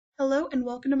Hello and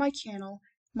welcome to my channel.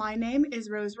 My name is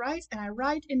Rose Rice and I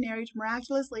write and narrate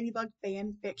Miraculous Ladybug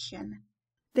fan fiction.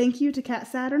 Thank you to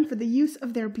cat-saturn for the use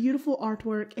of their beautiful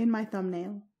artwork in my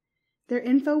thumbnail. Their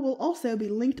info will also be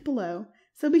linked below,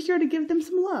 so be sure to give them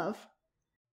some love.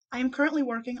 I am currently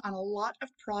working on a lot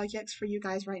of projects for you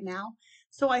guys right now,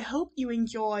 so I hope you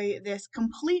enjoy this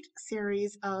complete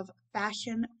series of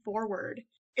fashion forward.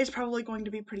 It's probably going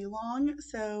to be pretty long,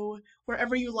 so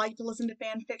wherever you like to listen to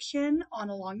fan fiction, on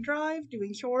a long drive,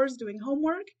 doing chores, doing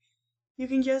homework, you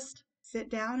can just sit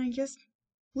down and just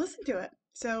listen to it.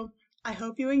 So I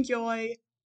hope you enjoy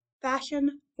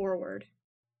Fashion Forward.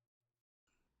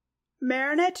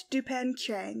 Marinette Dupen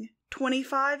Chang,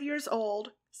 25 years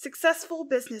old, successful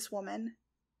businesswoman.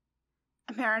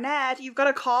 Marinette, you've got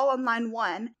a call on line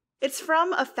 1. It's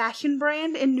from a fashion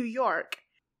brand in New York.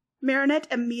 Marinette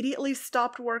immediately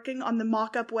stopped working on the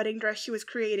mock-up wedding dress she was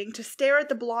creating to stare at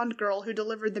the blonde girl who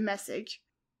delivered the message.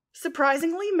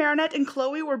 Surprisingly, Marinette and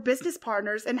Chloe were business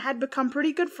partners and had become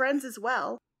pretty good friends as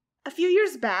well. A few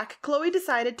years back, Chloe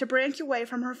decided to branch away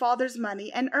from her father's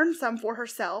money and earn some for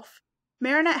herself.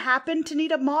 Marinette happened to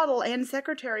need a model and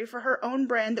secretary for her own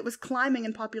brand that was climbing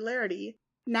in popularity.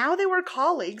 Now they were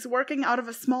colleagues working out of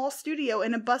a small studio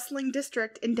in a bustling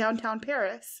district in downtown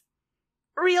Paris.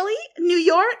 Really? New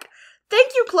York?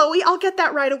 Thank you, Chloe. I'll get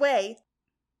that right away.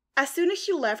 As soon as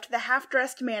she left the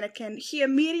half-dressed mannequin, she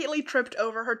immediately tripped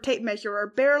over her tape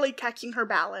measurer, barely catching her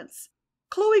balance.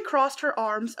 Chloe crossed her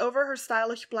arms over her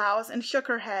stylish blouse and shook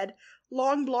her head,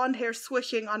 long blonde hair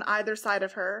swishing on either side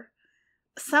of her.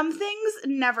 Some things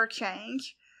never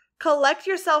change. Collect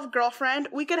yourself, girlfriend.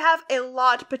 We could have a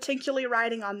lot potentially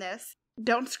riding on this.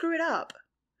 Don't screw it up.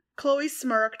 Chloe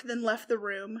smirked, then left the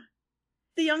room.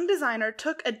 The young designer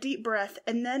took a deep breath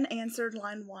and then answered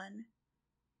line 1.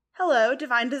 Hello,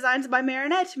 Divine Designs by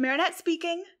Marinette. Marinette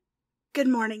speaking. Good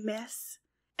morning, miss.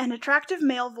 An attractive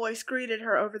male voice greeted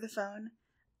her over the phone.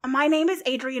 My name is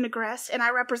Adrien Agreste, and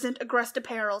I represent Agreste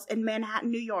Apparel in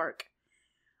Manhattan, New York.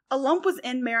 A lump was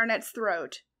in Marinette's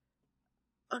throat.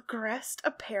 Agreste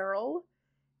Apparel?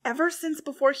 Ever since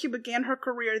before she began her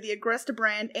career, the Agreste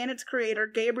brand and its creator,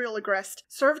 Gabriel Agreste,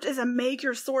 served as a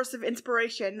major source of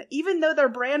inspiration, even though their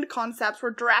brand concepts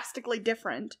were drastically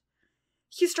different.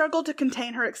 She struggled to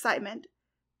contain her excitement.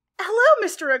 Hello,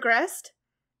 Mr. Agreste.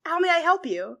 How may I help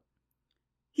you?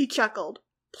 He chuckled.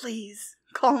 Please,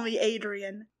 call me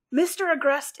Adrien. Mr.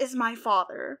 Agreste is my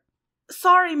father.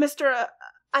 Sorry,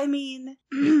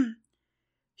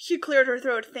 She cleared her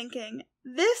throat, thinking,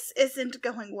 this isn't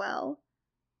going well.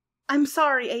 I'm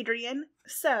sorry, Adrien.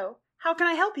 So, how can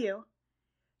I help you?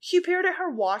 She peered at her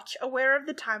watch, aware of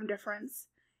the time difference.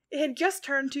 It had just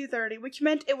turned 2:30, which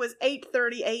meant it was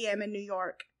 8:30 a.m. in New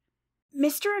York.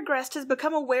 Mr. Agreste has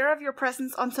become aware of your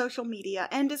presence on social media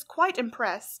and is quite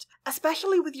impressed,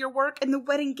 especially with your work in the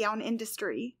wedding gown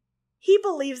industry. He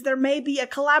believes there may be a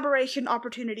collaboration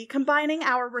opportunity combining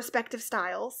our respective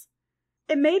styles.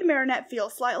 It made Marinette feel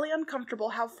slightly uncomfortable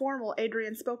how formal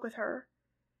Adrien spoke with her.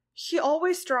 She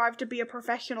always strived to be a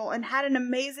professional and had an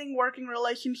amazing working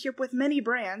relationship with many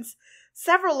brands,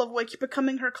 several of which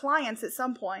becoming her clients at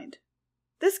some point.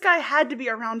 This guy had to be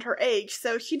around her age,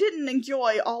 so she didn't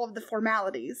enjoy all of the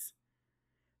formalities.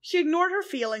 She ignored her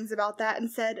feelings about that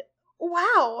and said,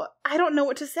 Wow, I don't know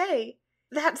what to say.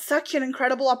 That's such an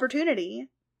incredible opportunity.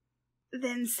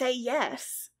 Then say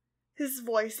yes. His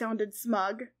voice sounded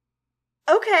smug.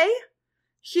 Okay,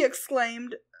 she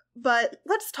exclaimed, but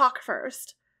let's talk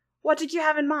first. What did you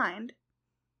have in mind?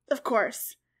 Of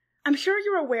course. I'm sure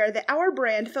you're aware that our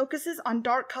brand focuses on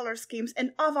dark color schemes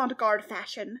and avant-garde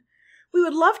fashion. We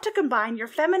would love to combine your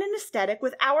feminine aesthetic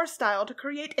with our style to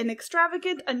create an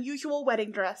extravagant, unusual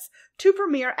wedding dress to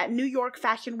premiere at New York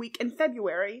Fashion Week in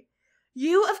February.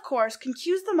 You, of course, can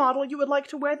choose the model you would like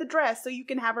to wear the dress so you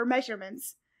can have her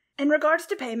measurements. In regards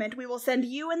to payment, we will send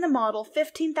you and the model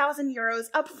 15,000 euros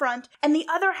up front and the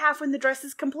other half when the dress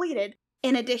is completed.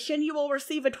 In addition, you will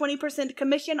receive a 20%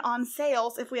 commission on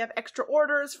sales if we have extra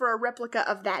orders for a replica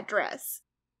of that dress.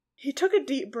 He took a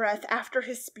deep breath after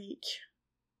his speech.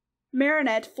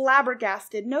 Marinette,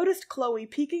 flabbergasted, noticed Chloe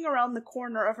peeking around the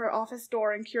corner of her office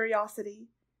door in curiosity.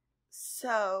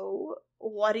 So,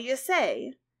 what do you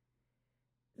say?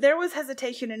 There was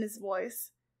hesitation in his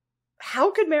voice.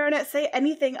 How could Marinette say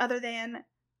anything other than,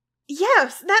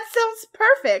 Yes, that sounds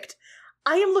perfect!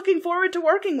 I am looking forward to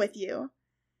working with you.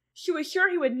 She was sure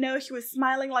he would know she was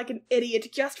smiling like an idiot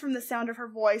just from the sound of her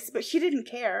voice, but she didn't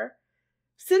care.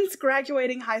 Since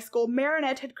graduating high school,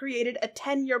 Marinette had created a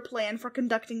 10-year plan for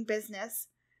conducting business.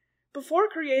 Before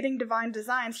creating Divine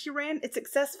Designs, she ran a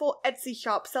successful Etsy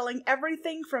shop selling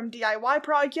everything from DIY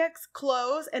projects,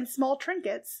 clothes, and small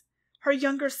trinkets. Her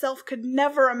younger self could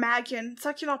never imagine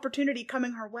such an opportunity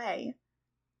coming her way.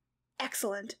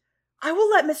 Excellent. I will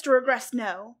let Mr. Agreste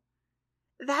know.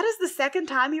 That is the second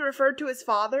time he referred to his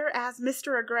father as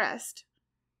Mr. Agreste.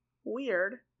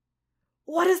 Weird.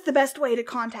 What is the best way to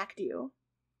contact you?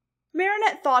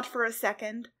 Marinette thought for a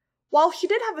second. While she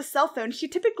did have a cell phone, she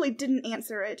typically didn't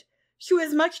answer it. She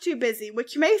was much too busy,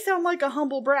 which may sound like a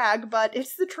humble brag, but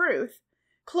it's the truth.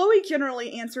 Chloe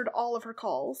generally answered all of her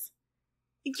calls.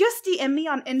 Just DM me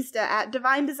on Insta at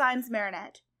Divine Designs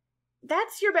Marinette.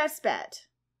 That's your best bet,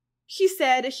 she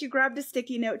said as she grabbed a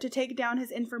sticky note to take down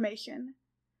his information.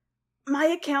 My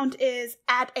account is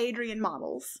at Adrien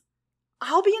Models.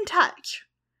 I'll be in touch.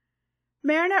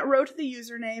 Marinette wrote the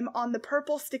username on the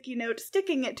purple sticky note,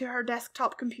 sticking it to her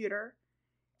desktop computer.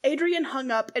 Adrien hung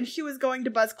up, and she was going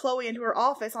to buzz Chloe into her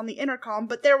office on the intercom,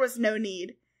 but there was no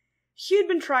need. She had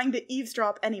been trying to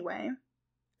eavesdrop anyway.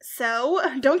 So,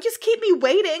 don't just keep me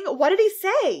waiting. What did he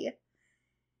say?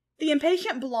 The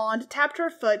impatient blonde tapped her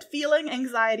foot, feeling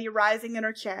anxiety rising in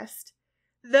her chest.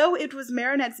 Though it was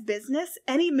Marinette's business,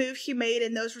 any move she made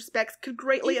in those respects could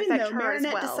greatly affect her as well. Even though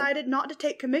Marinette decided not to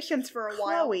take commissions for a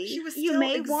while, she was still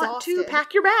want to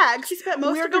pack your bags. She spent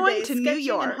most of her days to New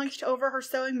York and hunched over her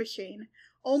sewing machine.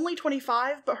 Only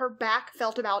 25, but her back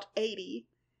felt about 80.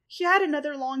 She had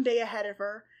another long day ahead of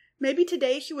her. Maybe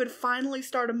today she would finally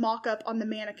start a mock-up on the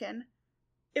mannequin.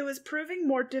 It was proving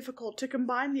more difficult to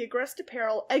combine the Agreste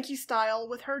Apparel edgy style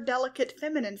with her delicate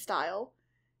feminine style.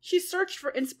 She searched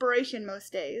for inspiration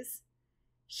most days.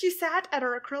 She sat at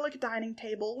her acrylic dining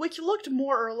table, which looked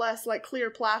more or less like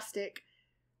clear plastic.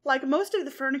 Like most of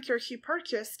the furniture she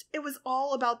purchased, it was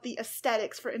all about the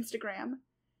aesthetics for Instagram.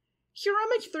 She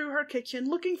rummaged through her kitchen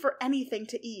looking for anything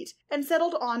to eat, and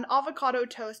settled on avocado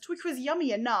toast, which was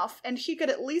yummy enough, and she could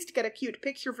at least get a cute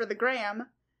picture for the gram.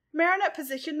 Marinette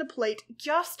positioned the plate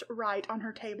just right on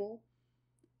her table.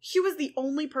 She was the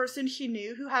only person she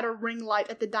knew who had a ring light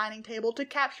at the dining table to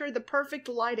capture the perfect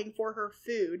lighting for her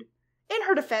food. In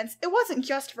her defense, it wasn't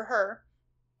just for her.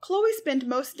 Chloe spent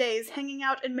most days hanging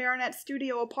out in Marinette's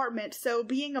studio apartment, so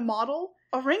being a model,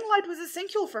 a ring light was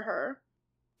essential for her.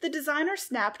 The designer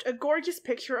snapped a gorgeous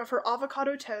picture of her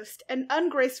avocado toast and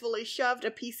ungracefully shoved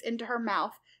a piece into her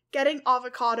mouth, getting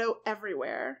avocado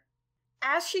everywhere.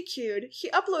 As she chewed, she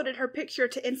uploaded her picture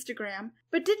to Instagram,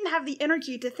 but didn't have the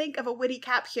energy to think of a witty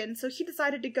caption, so she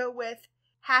decided to go with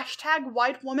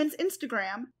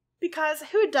 #WhiteWoman'sInstagram, because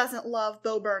who doesn't love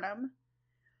Bo Burnham?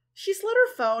 She slid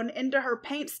her phone into her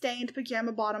paint-stained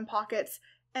pajama bottom pockets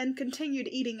and continued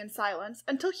eating in silence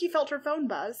until she felt her phone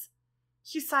buzz.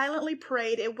 She silently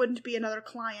prayed it wouldn't be another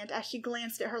client as she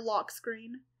glanced at her lock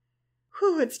screen.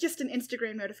 Whew, it's just an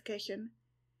Instagram notification.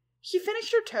 She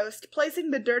finished her toast,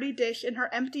 placing the dirty dish in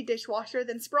her empty dishwasher,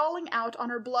 then sprawling out on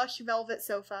her blush velvet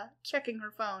sofa, checking her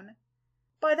phone.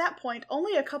 By that point,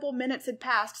 only a couple minutes had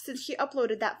passed since she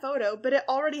uploaded that photo, but it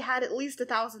already had at least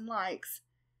 1,000 likes.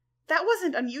 That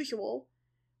wasn't unusual,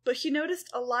 but she noticed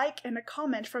a like and a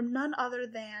comment from none other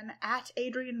than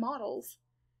 @Adrien Models.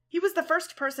 He was the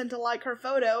first person to like her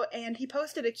photo, and he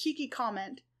posted a cheeky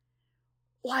comment.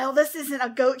 While this isn't a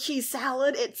goat cheese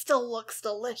salad, it still looks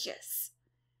delicious.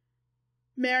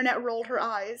 Marinette rolled her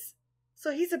eyes.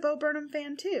 So he's a Bo Burnham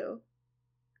fan too.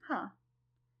 Huh.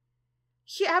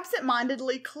 She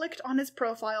absent-mindedly clicked on his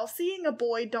profile, seeing a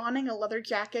boy donning a leather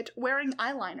jacket, wearing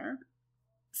eyeliner.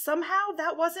 Somehow,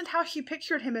 that wasn't how she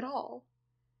pictured him at all.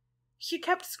 She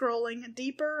kept scrolling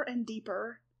deeper and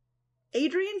deeper.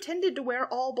 Adrien tended to wear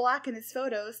all black in his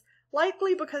photos,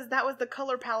 likely because that was the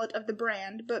color palette of the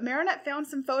brand, but Marinette found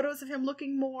some photos of him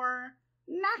looking more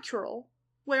natural,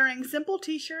 wearing simple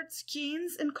t-shirts,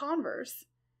 jeans, and Converse.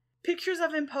 Pictures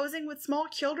of him posing with small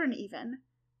children even.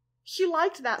 She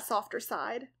liked that softer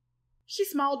side. She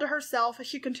smiled to herself as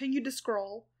she continued to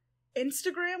scroll.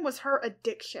 Instagram was her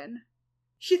addiction.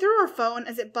 She threw her phone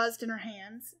as it buzzed in her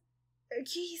hands.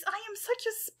 Geez, I am such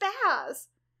a spaz.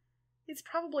 It's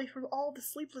probably from all the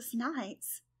sleepless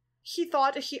nights, she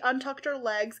thought as she untucked her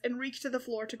legs and reached to the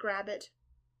floor to grab it.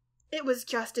 It was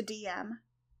just a DM.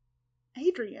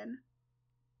 Adrien.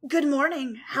 Good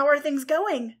morning. How are things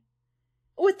going?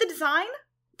 With the design?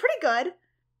 Pretty good.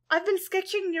 I've been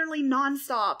sketching nearly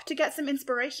non-stop to get some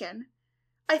inspiration.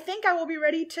 I think I will be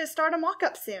ready to start a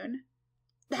mock-up soon.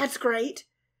 That's great.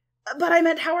 But I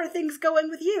meant, how are things going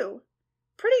with you?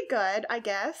 Pretty good, I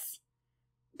guess.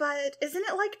 But isn't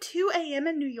it like 2 a.m.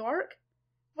 in New York?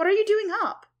 What are you doing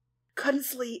up? Couldn't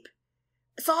sleep.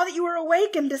 Saw that you were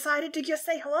awake and decided to just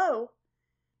say hello.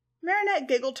 Marinette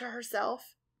giggled to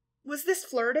herself. Was this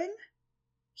flirting?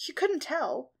 She couldn't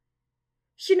tell.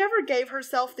 She never gave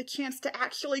herself the chance to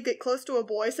actually get close to a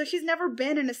boy, so she's never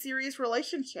been in a serious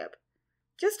relationship.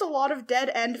 Just a lot of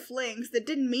dead-end flings that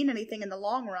didn't mean anything in the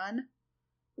long run.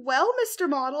 Well, Mr.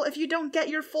 Model, if you don't get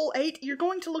your full 8, you're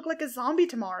going to look like a zombie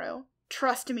tomorrow.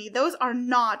 Trust me, those are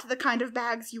not the kind of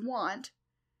bags you want.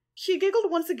 She giggled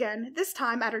once again, this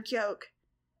time at her joke.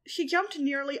 She jumped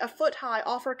nearly a foot high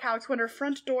off her couch when her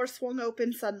front door swung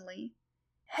open suddenly.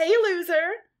 Hey,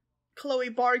 loser! Chloe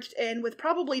barged in with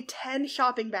probably 10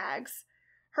 shopping bags.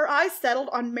 Her eyes settled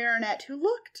on Marinette, who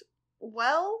looked,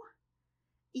 well,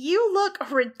 you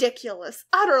look ridiculous,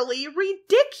 utterly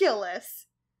ridiculous.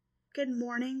 Good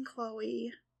morning,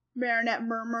 Chloe, Marinette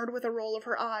murmured with a roll of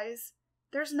her eyes.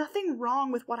 There's nothing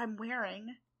wrong with what I'm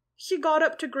wearing. She got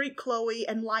up to greet Chloe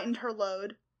and lightened her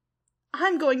load.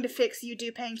 I'm going to fix you,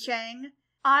 Dupang Chang.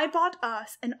 I bought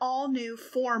us an all-new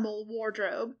formal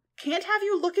wardrobe. Can't have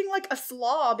you looking like a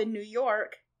slob in New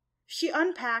York. She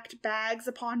unpacked bags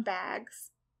upon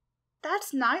bags.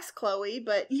 That's nice, Chloe,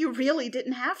 but you really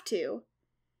didn't have to,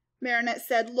 Marinette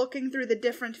said, looking through the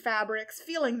different fabrics,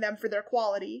 feeling them for their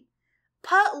quality.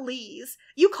 Please,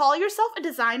 you call yourself a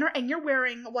designer and you're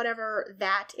wearing whatever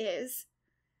that is.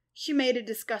 She made a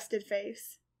disgusted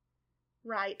face.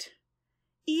 Right.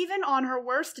 Even on her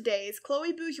worst days,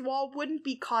 Chloe Bourgeois wouldn't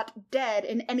be caught dead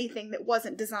in anything that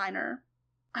wasn't designer.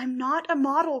 I'm not a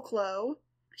model, Chloe.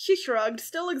 She shrugged,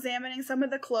 still examining some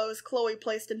of the clothes Chloe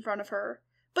placed in front of her.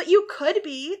 But you could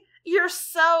be. You're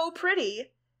so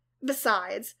pretty.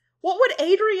 Besides, what would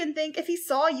Adrien think if he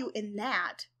saw you in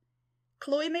that?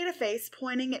 Chloe made a face,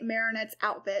 pointing at Marinette's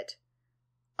outfit.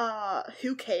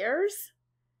 Who cares?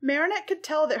 Marinette could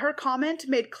tell that her comment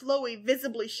made Chloe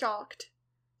visibly shocked.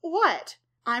 What?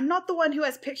 I'm not the one who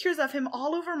has pictures of him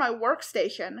all over my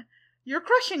workstation. You're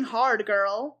crushing hard,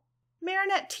 girl.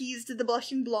 Marinette teased the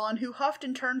blushing blonde, who huffed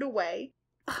and turned away.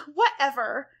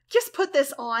 Whatever. Just put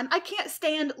this on. I can't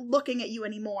stand looking at you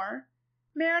anymore.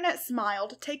 Marinette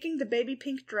smiled, taking the baby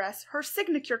pink dress, her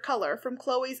signature color, from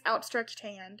Chloe's outstretched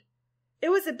hand. It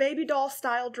was a baby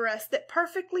doll-style dress that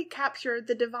perfectly captured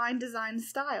the Divine Design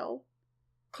style.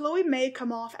 Chloe may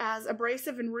come off as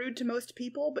abrasive and rude to most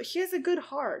people, but she has a good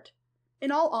heart.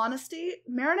 In all honesty,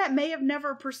 Marinette may have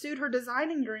never pursued her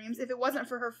designing dreams if it wasn't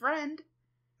for her friend.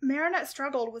 Marinette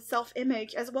struggled with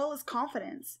self-image as well as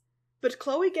confidence, but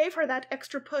Chloe gave her that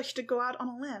extra push to go out on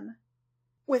a limb.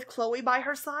 With Chloe by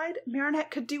her side, Marinette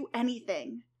could do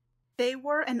anything. They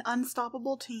were an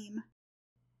unstoppable team.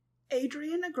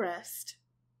 Adrien Agreste,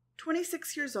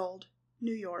 26 years old,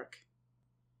 New York.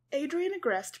 Adrien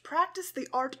Agreste practiced the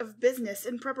art of business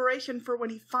in preparation for when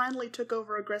he finally took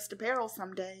over Agreste Apparel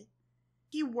someday.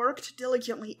 He worked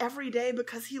diligently every day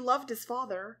because he loved his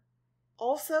father.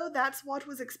 Also, that's what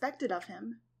was expected of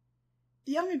him.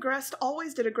 The young Agreste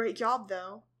always did a great job,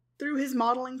 though. Through his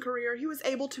modeling career, he was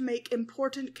able to make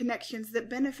important connections that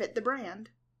benefit the brand.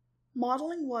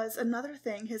 Modeling was another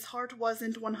thing his heart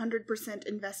wasn't 100%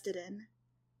 invested in.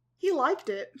 He liked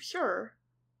it, sure.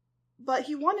 But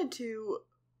he wanted to...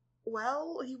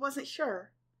 well, he wasn't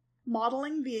sure.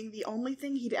 Modeling being the only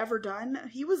thing he'd ever done,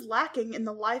 he was lacking in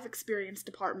the life experience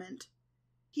department.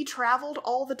 He traveled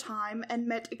all the time and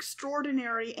met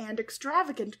extraordinary and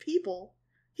extravagant people.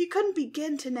 He couldn't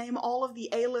begin to name all of the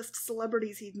A-list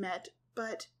celebrities he'd met,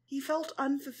 but he felt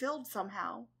unfulfilled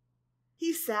somehow.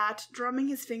 He sat, drumming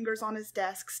his fingers on his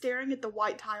desk, staring at the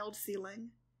white-tiled ceiling.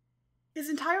 His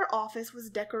entire office was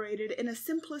decorated in a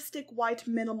simplistic white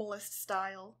minimalist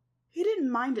style. He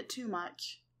didn't mind it too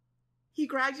much. He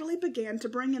gradually began to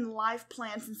bring in live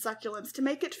plants and succulents to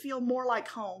make it feel more like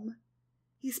home.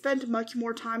 He spent much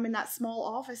more time in that small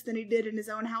office than he did in his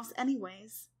own house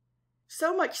anyways.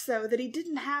 So much so that he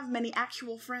didn't have many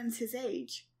actual friends his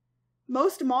age.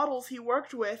 Most models he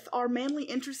worked with are mainly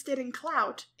interested in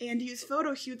clout and use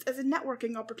photo shoots as a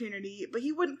networking opportunity, but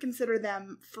he wouldn't consider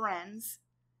them friends.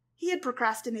 He had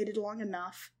procrastinated long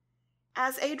enough.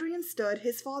 As Adrien stood,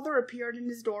 his father appeared in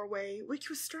his doorway, which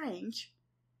was strange.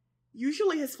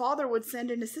 Usually his father would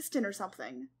send an assistant or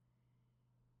something.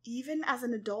 Even as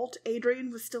an adult,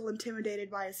 Adrien was still intimidated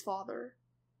by his father.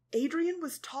 Adrien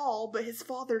was tall, but his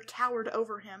father towered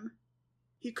over him.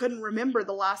 He couldn't remember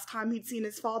the last time he'd seen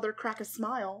his father crack a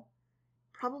smile.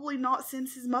 Probably not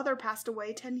since his mother passed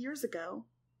away 10 years ago.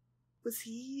 Was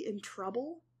he in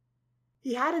trouble?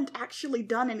 He hadn't actually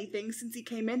done anything since he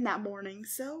came in that morning,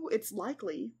 so it's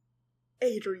likely.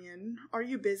 Adrien, are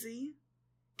you busy?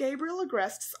 Gabriel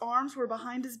Agreste's arms were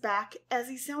behind his back as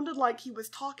he sounded like he was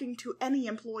talking to any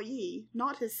employee,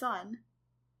 not his son.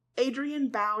 Adrien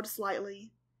bowed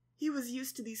slightly. He was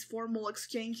used to these formal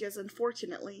exchanges,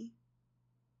 unfortunately.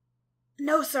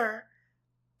 No, sir.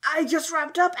 I just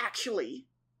wrapped up, actually.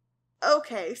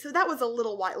 Okay, so that was a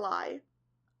little white lie.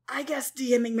 I guess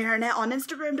DMing Marinette on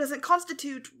Instagram doesn't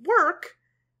constitute work.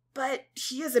 But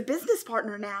he is a business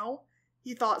partner now,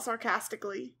 he thought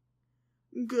sarcastically.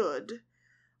 Good.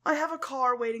 I have a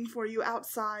car waiting for you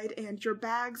outside and your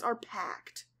bags are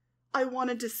packed. I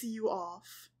wanted to see you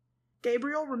off.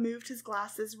 Gabriel removed his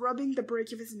glasses, rubbing the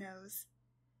bridge of his nose.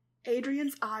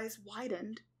 Adrien's eyes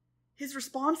widened. His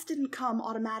response didn't come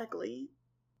automatically.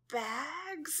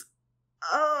 Bags?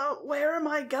 Where am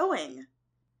I going?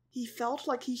 He felt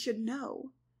like he should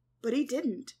know, but he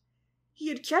didn't. He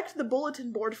had checked the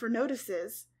bulletin board for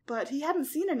notices, but he hadn't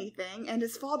seen anything, and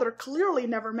his father clearly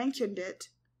never mentioned it.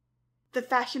 The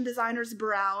fashion designer's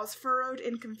brows furrowed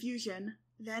in confusion,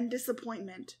 then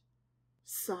disappointment.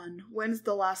 Son, when's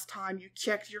the last time you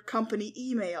checked your company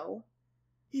email?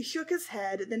 He shook his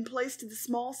head, then placed the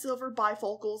small silver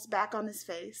bifocals back on his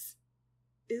face.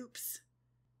 Oops.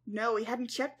 No, he hadn't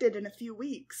checked it in a few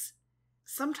weeks.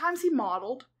 Sometimes he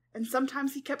modeled, and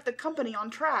sometimes he kept the company on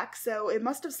track, so it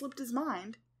must have slipped his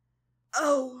mind.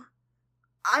 Oh,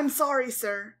 I'm sorry,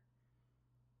 sir.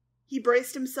 He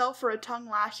braced himself for a tongue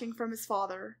lashing from his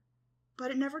father,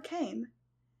 but it never came.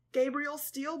 Gabriel's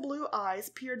steel blue eyes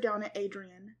peered down at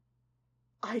Adrien.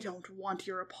 I don't want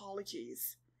your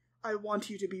apologies. I want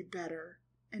you to be better,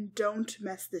 and don't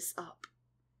mess this up.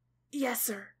 Yes,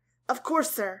 sir. Of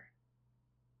course, sir.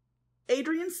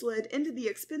 Adrien slid into the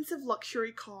expensive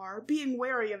luxury car, being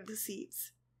wary of the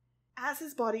seats. As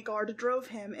his bodyguard drove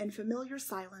him in familiar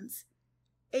silence,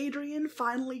 Adrien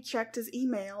finally checked his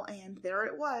email, and there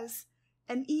it was,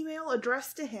 an email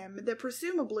addressed to him that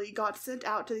presumably got sent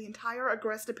out to the entire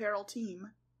Agreste Apparel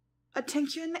team.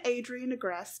 Attention, Adrien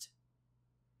Agreste.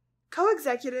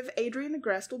 Co-executive Adrien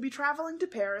Agreste will be traveling to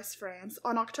Paris, France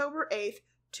on October 8th,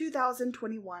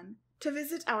 2021 to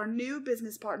visit our new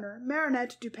business partner,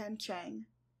 Marinette Dupin-Chang.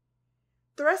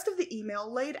 The rest of the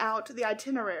email laid out the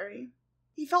itinerary.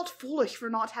 He felt foolish for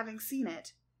not having seen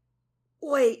it.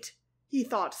 Wait, he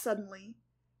thought suddenly.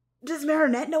 Does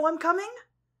Marinette know I'm coming?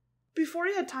 Before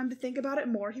he had time to think about it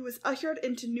more, he was ushered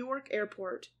into Newark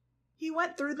Airport. He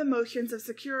went through the motions of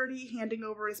security, handing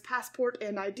over his passport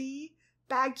and ID,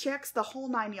 bag checks, the whole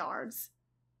 9 yards.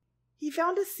 He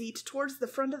found a seat towards the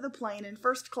front of the plane in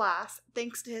first class,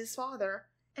 thanks to his father,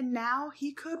 and now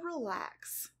he could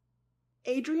relax.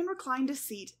 Adrien reclined his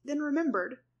seat, then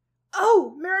remembered.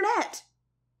 Oh, Marinette!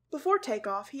 Before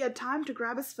takeoff, he had time to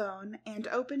grab his phone and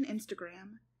open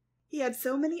Instagram. He had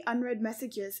so many unread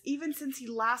messages, even since he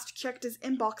last checked his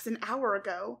inbox an hour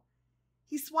ago.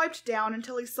 He swiped down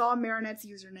until he saw Marinette's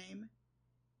username.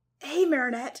 Hey,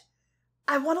 Marinette.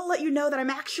 I want to let you know that I'm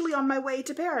actually on my way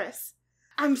to Paris.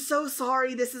 I'm so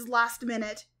sorry this is last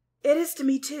minute. It is to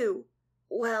me, too.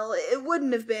 Well, it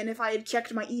wouldn't have been if I had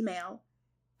checked my email.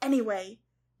 Anyway,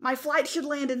 my flight should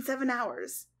land in 7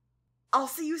 hours. I'll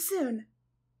see you soon.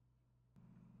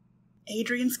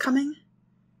 Adrien's coming?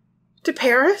 To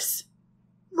Paris?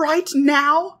 Right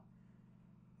now?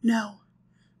 No.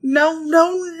 No,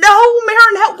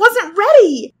 Marinette wasn't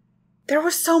ready! There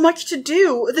was so much to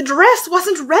do. The dress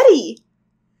wasn't ready.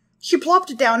 She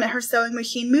plopped down at her sewing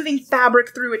machine, moving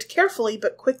fabric through it carefully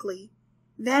but quickly,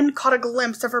 then caught a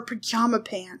glimpse of her pajama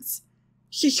pants.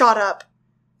 She shot up.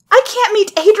 I can't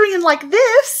meet Adrien like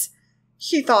this,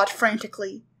 she thought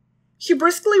frantically. She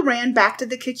briskly ran back to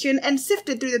the kitchen and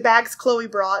sifted through the bags Chloe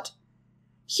brought.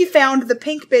 She found the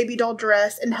pink baby doll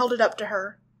dress and held it up to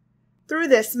her. Through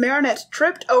this, Marinette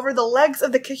tripped over the legs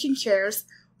of the kitchen chairs,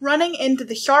 running into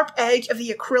the sharp edge of the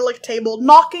acrylic table,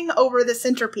 knocking over the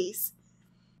centerpiece.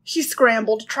 She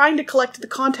scrambled, trying to collect the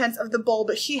contents of the bowl,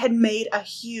 but she had made a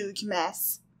huge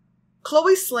mess.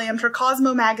 Chloe slammed her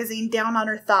Cosmo magazine down on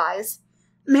her thighs.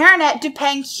 Marinette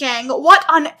Dupin-Chang, what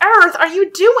on earth are you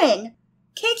doing?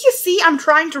 Can't you see I'm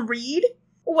trying to read?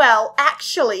 Well,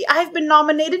 actually, I've been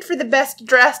nominated for the Best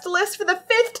Dressed list for the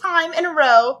 5th time in a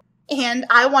row, and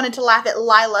I wanted to laugh at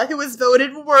Lila, who was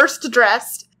voted Worst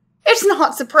Dressed. It's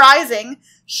not surprising.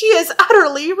 She is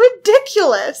utterly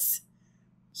ridiculous.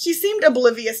 She seemed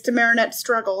oblivious to Marinette's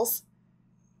struggles.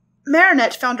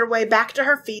 Marinette found her way back to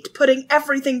her feet, putting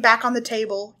everything back on the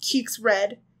table, cheeks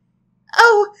red.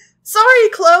 Oh, sorry,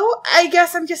 Chloe. I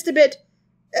guess I'm just a bit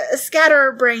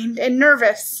scatterbrained and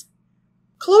nervous.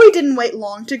 Chloe didn't wait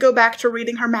long to go back to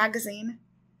reading her magazine.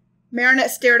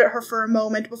 Marinette stared at her for a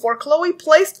moment before Chloe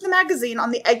placed the magazine on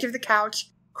the edge of the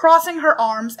couch, crossing her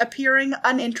arms, appearing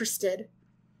uninterested.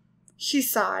 She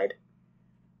sighed.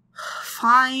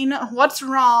 Fine, what's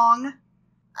wrong?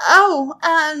 Oh,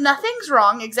 nothing's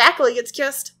wrong exactly, it's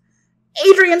just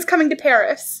Adrien's coming to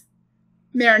Paris,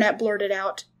 Marinette blurted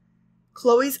out.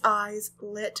 Chloe's eyes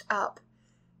lit up.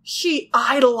 She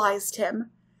idolized him.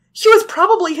 She was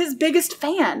probably his biggest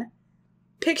fan.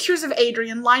 Pictures of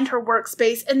Adrien lined her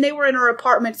workspace, and they were in her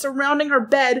apartment, surrounding her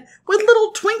bed with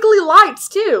little twinkly lights,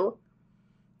 too.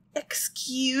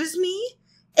 Excuse me?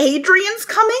 Adrien's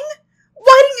coming?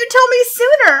 Why didn't you tell me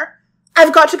sooner?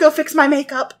 I've got to go fix my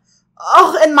makeup.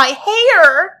 Oh, and my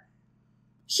hair!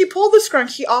 She pulled the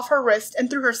scrunchie off her wrist and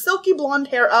threw her silky blonde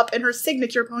hair up in her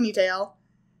signature ponytail.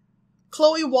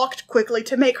 Chloe walked quickly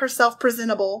to make herself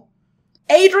presentable.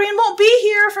 Adrien won't be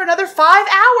here for another 5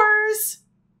 hours!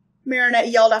 Marinette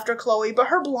yelled after Chloe, but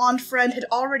her blonde friend had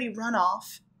already run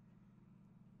off.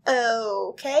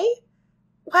 Okay.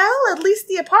 Well, at least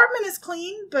the apartment is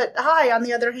clean, but I, on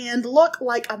the other hand, look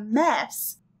like a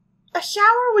mess. A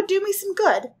shower would do me some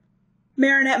good.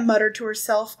 Marinette muttered to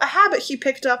herself, a habit she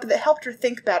picked up that helped her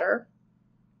think better.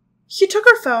 She took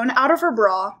her phone out of her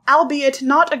bra, albeit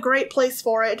not a great place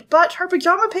for it, but her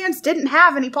pajama pants didn't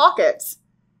have any pockets.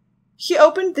 She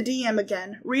opened the DM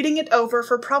again, reading it over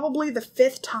for probably the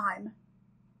 5th time.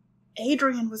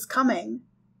 Adrien was coming,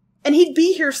 and he'd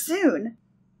be here soon.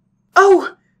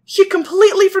 Oh, she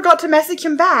completely forgot to message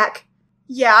him back.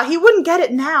 Yeah, he wouldn't get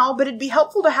it now, but it'd be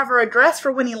helpful to have her address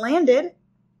for when he landed.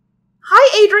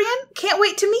 Hi, Adrien. Can't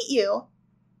wait to meet you.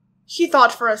 She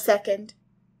thought for a second.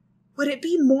 Would it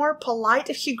be more polite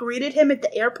if she greeted him at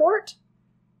the airport?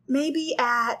 Maybe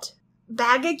at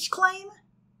baggage claim?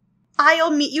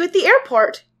 I'll meet you at the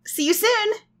airport. See you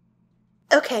soon.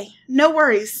 Okay, no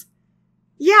worries.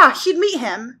 Yeah, she'd meet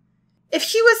him. If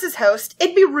she was his host,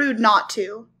 it'd be rude not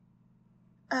to.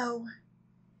 Oh,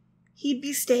 he'd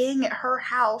be staying at her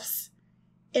house,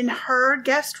 in her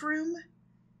guest room?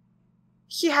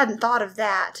 She hadn't thought of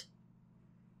that.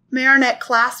 Marinette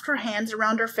clasped her hands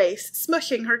around her face,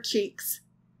 smushing her cheeks.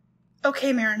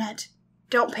 Okay, Marinette,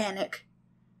 don't panic.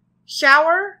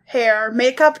 Shower, hair,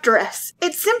 makeup, dress.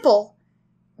 It's simple.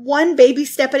 One baby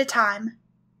step at a time.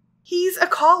 He's a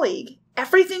colleague.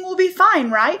 Everything will be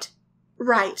fine, right?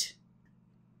 Right.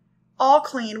 All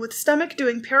clean, with stomach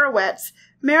doing pirouettes,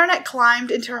 Marinette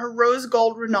climbed into her rose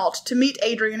gold Renault to meet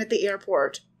Adrien at the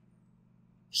airport.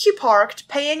 She parked,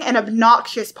 paying an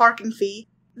obnoxious parking fee,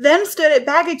 then stood at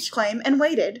baggage claim and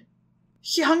waited.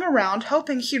 She hung around,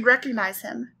 hoping she'd recognize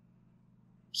him.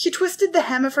 She twisted the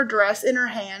hem of her dress in her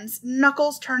hands,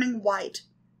 knuckles turning white.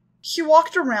 She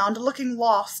walked around, looking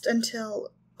lost until...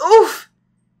 Oof!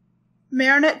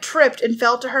 Marinette tripped and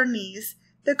fell to her knees,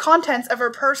 the contents of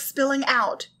her purse spilling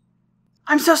out.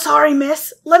 I'm so sorry,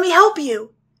 miss. Let me help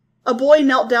you. A boy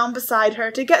knelt down beside her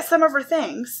to get some of her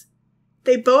things.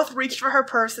 They both reached for her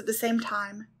purse at the same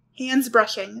time, hands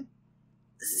brushing.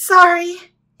 Sorry,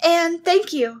 and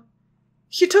thank you.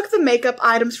 She took the makeup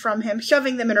items from him,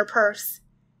 shoving them in her purse.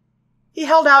 He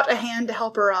held out a hand to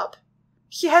help her up.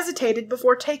 She hesitated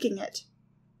before taking it.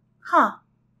 Huh.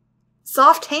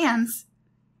 Soft hands.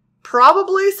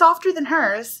 Probably softer than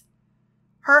hers.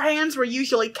 Her hands were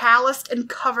usually calloused and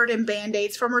covered in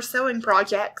band-aids from her sewing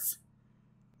projects.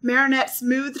 Marinette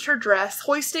smoothed her dress,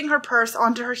 hoisting her purse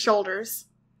onto her shoulders.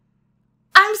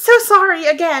 I'm so sorry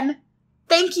again.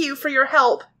 Thank you for your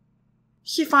help.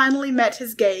 She finally met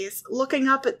his gaze, looking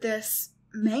up at this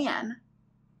man.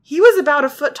 He was about a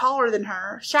foot taller than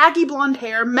her, shaggy blonde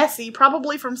hair, messy,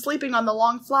 probably from sleeping on the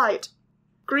long flight.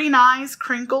 Green eyes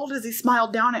crinkled as he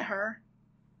smiled down at her.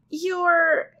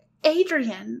 You're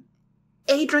Adrien.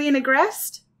 Adrien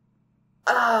Agreste?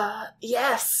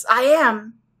 Yes, I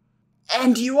am.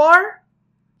 And you are?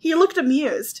 He looked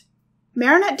amused.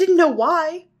 Marinette didn't know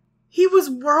why. He was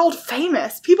world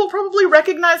famous. People probably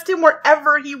recognized him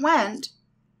wherever he went.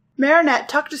 Marinette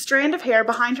tucked a strand of hair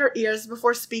behind her ears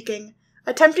before speaking,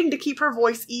 attempting to keep her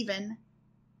voice even.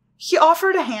 She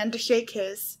offered a hand to shake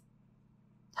his.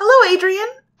 Hello, Adrien.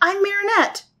 I'm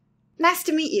Marinette. Nice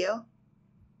to meet you.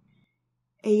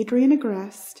 Adrien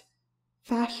Agreste,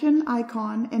 fashion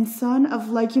icon and son of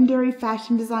legendary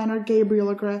fashion designer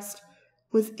Gabriel Agreste,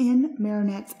 was in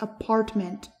Marinette's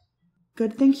apartment.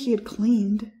 Good thing she had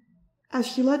cleaned. As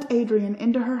she let Adrien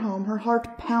into her home, her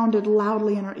heart pounded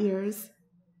loudly in her ears.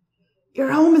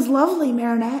 Your home is lovely,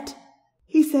 Marinette,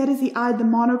 he said as he eyed the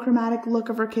monochromatic look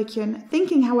of her kitchen,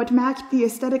 thinking how it matched the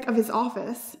aesthetic of his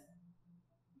office.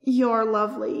 You're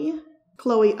lovely,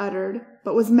 Chloe uttered,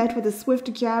 but was met with a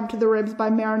swift jab to the ribs by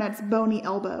Marinette's bony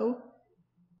elbow.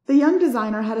 The young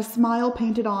designer had a smile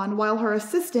painted on, while her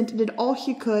assistant did all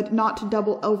she could not to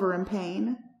double over in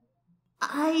pain.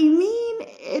 I mean,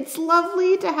 it's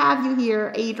lovely to have you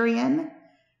here, Adrien,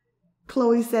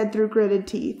 Chloe said through gritted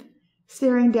teeth,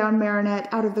 staring down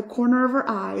Marinette out of the corner of her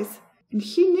eyes, and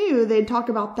she knew they'd talk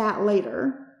about that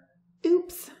later.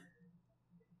 Oops.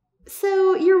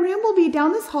 So your room will be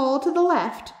down this hall to the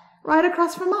left, right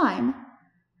across from mine.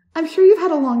 I'm sure you've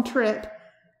had a long trip.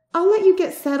 I'll let you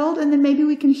get settled and then maybe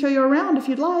we can show you around if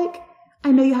you'd like.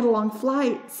 I know you had a long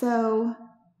flight, so...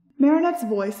 Marinette's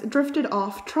voice drifted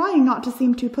off, trying not to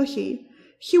seem too pushy.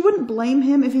 She wouldn't blame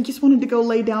him if he just wanted to go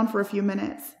lay down for a few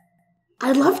minutes.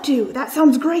 I'd love to. That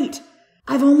sounds great.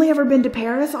 I've only ever been to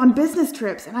Paris on business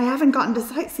trips, and I haven't gotten to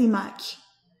sightsee much.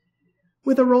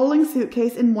 With a rolling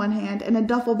suitcase in one hand and a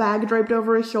duffel bag draped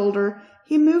over his shoulder,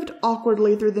 he moved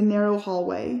awkwardly through the narrow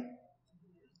hallway.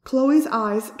 Chloe's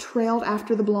eyes trailed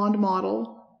after the blonde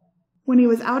model. When he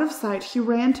was out of sight, she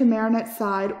ran to Marinette's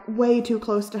side, way too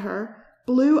close to her,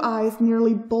 blue eyes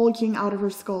nearly bulging out of her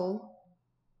skull.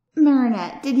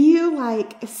 Marinette, did you,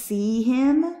 see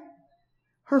him?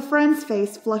 Her friend's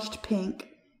face flushed pink.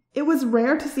 It was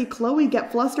rare to see Chloe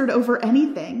get flustered over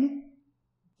anything.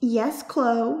 Yes,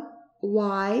 Chloe.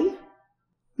 Why?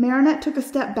 Marinette took a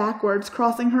step backwards,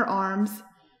 crossing her arms.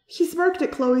 She smirked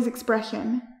at Chloe's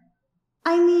expression.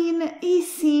 I mean, he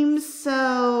seems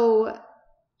so...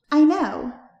 I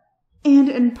know. And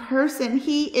in person,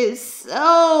 he is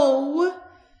so...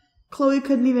 Chloe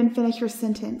couldn't even finish her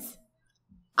sentence.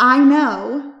 I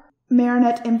know,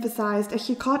 Marinette emphasized as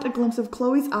she caught a glimpse of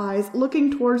Chloe's eyes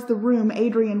looking towards the room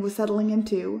Adrien was settling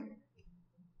into.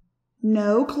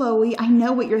 No, Chloe, I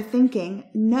know what you're thinking.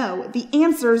 No, the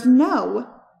answer's no.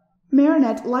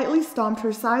 Marinette lightly stomped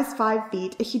her size 5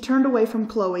 feet as she turned away from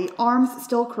Chloe, arms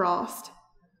still crossed.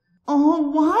 Oh,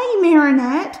 why,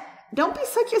 Marinette? Don't be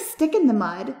such a stick in the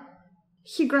mud.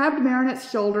 She grabbed Marinette's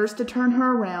shoulders to turn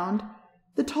her around.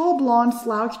 The tall blonde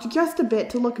slouched just a bit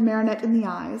to look Marinette in the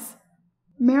eyes.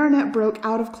 Marinette broke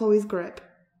out of Chloe's grip.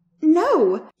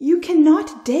 No, you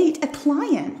cannot date a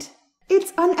client.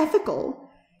 It's unethical.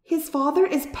 His father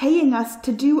is paying us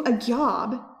to do a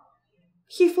job.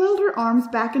 She flailed her arms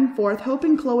back and forth,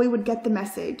 hoping Chloe would get the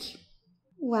message.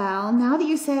 Well, now that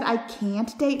you said I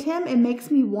can't date him, it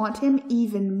makes me want him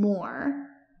even more.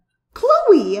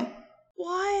 Chloe!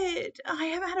 What? I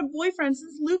haven't had a boyfriend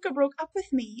since Luca broke up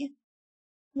with me.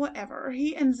 Whatever,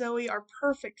 he and Zoe are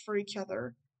perfect for each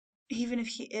other, even if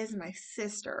she is my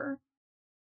sister.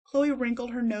 Chloe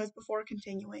wrinkled her nose before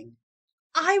continuing.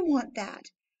 I want that.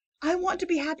 I want to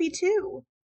be happy too.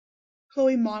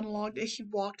 Chloe monologued as she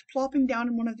walked, plopping down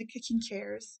in one of the kitchen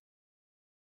chairs.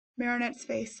 Marinette's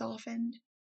face softened.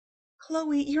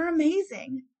 Chloe, you're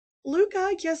amazing.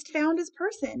 Luca just found his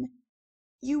person.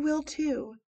 You will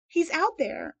too. He's out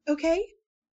there, okay?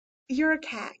 You're a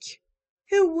catch.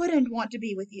 Who wouldn't want to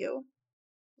be with you?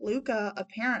 Luca,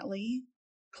 apparently,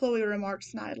 Chloe remarked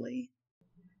snidely.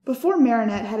 Before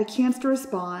Marinette had a chance to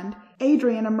respond,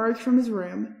 Adrien emerged from his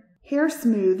room, hair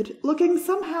smoothed, looking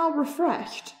somehow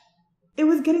refreshed. It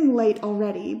was getting late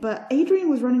already, but Adrien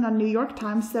was running on New York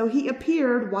time, so he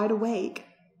appeared wide awake.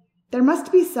 There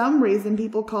must be some reason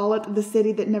people call it the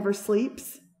city that never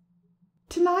sleeps.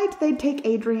 Tonight they'd take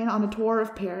Adrien on a tour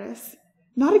of Paris.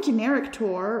 Not a generic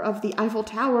tour of the Eiffel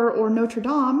Tower or Notre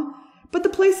Dame, but the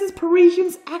places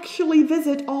Parisians actually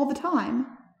visit all the time.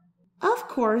 Of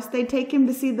course, they'd take him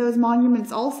to see those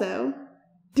monuments also.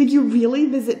 Did you really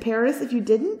visit Paris if you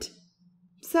didn't?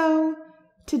 So,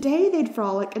 today they'd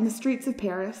frolic in the streets of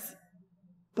Paris.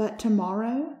 But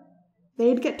tomorrow,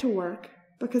 they'd get to work,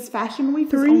 because Fashion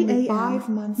Week is only 5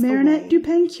 months away. Marinette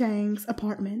Dupin-Chang's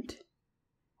apartment.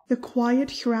 The quiet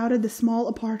shrouded the small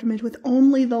apartment with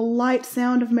only the light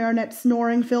sound of Marinette's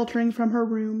snoring filtering from her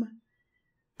room.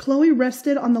 Chloe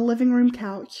rested on the living room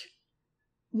couch.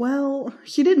 Well,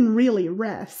 she didn't really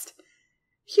rest.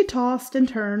 She tossed and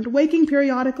turned, waking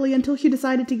periodically until she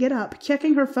decided to get up,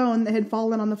 checking her phone that had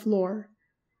fallen on the floor.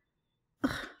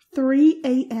 3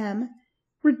 a.m.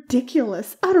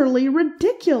 Ridiculous, utterly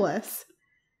ridiculous.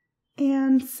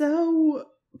 And so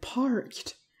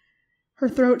parched. Her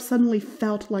throat suddenly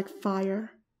felt like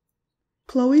fire.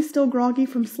 Chloe, still groggy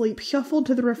from sleep, shuffled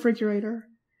to the refrigerator.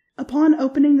 Upon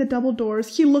opening the double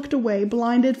doors, she looked away,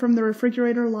 blinded from the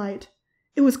refrigerator light.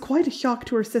 It was quite a shock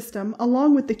to her system,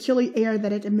 along with the chilly air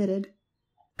that it emitted.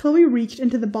 Chloe reached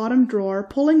into the bottom drawer,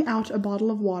 pulling out a bottle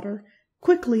of water,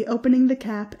 quickly opening the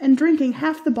cap and drinking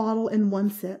half the bottle in one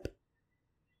sip.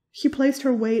 She placed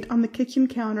her weight on the kitchen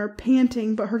counter,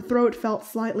 panting, but her throat felt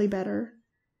slightly better.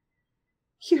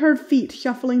 She heard feet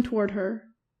shuffling toward her.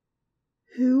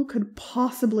 Who could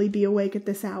possibly be awake at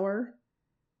this hour?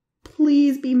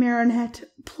 Please be Marinette.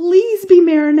 Please be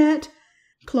Marinette,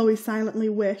 Chloe silently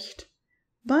wished.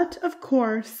 But, of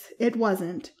course, it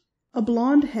wasn't. A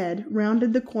blonde head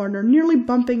rounded the corner, nearly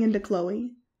bumping into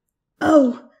Chloe.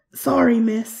 Oh, sorry,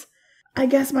 miss. I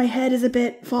guess my head is a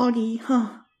bit foggy,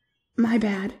 huh? My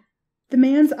bad. The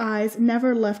man's eyes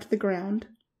never left the ground.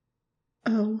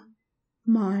 Oh,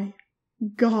 my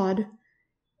God.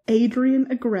 Adrien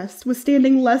Agreste was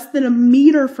standing less than a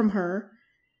meter from her.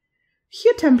 She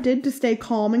attempted to stay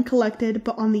calm and collected,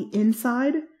 but on the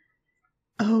inside...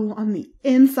 Oh, on the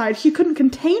inside, she couldn't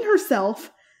contain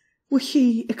herself. Was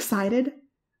she excited?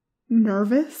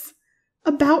 Nervous?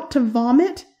 About to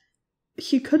vomit?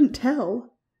 She couldn't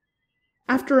tell.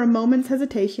 After a moment's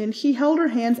hesitation, she held her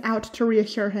hands out to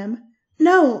reassure him.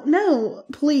 No,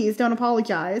 please don't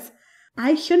apologize.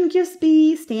 I shouldn't just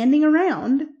be standing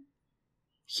around.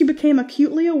 She became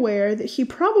acutely aware that she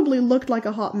probably looked like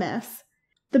a hot mess.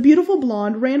 The beautiful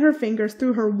blonde ran her fingers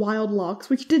through her wild locks,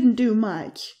 which didn't do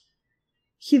much.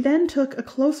 She then took a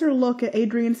closer look at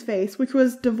Adrien's face, which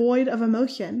was devoid of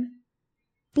emotion.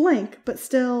 Blank, but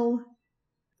still...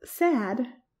 sad.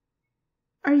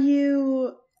 Are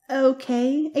you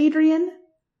okay, Adrien?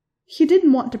 She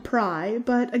didn't want to pry,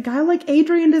 but a guy like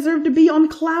Adrien deserved to be on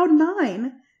cloud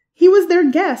 9. He was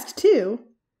their guest, too.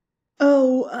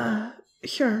 Oh,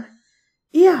 sure.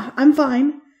 Yeah, I'm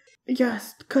fine.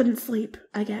 Just couldn't sleep,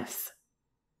 I guess.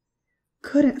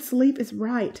 Couldn't sleep is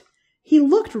right. He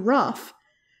looked rough.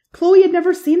 Chloe had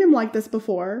never seen him like this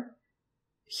before.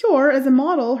 Sure, as a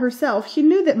model herself, she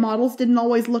knew that models didn't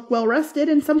always look well-rested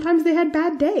and sometimes they had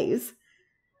bad days.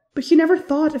 But she never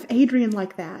thought of Adrien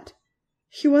like that.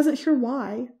 She wasn't sure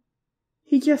why.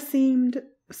 He just seemed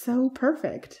so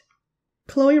perfect.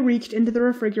 Chloe reached into the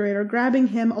refrigerator, grabbing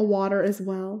him a water as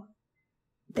well.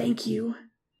 Thank you,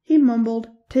 he mumbled,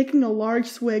 taking a large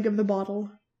swig of the bottle.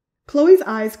 Chloe's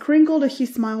eyes crinkled as she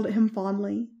smiled at him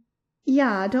fondly.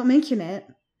 Yeah, don't mention it.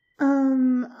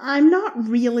 I'm not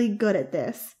really good at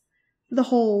this. The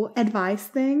whole advice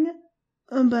thing.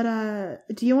 But,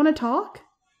 do you want to talk?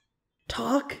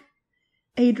 Talk?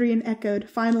 Adrien echoed,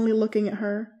 finally looking at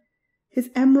her. His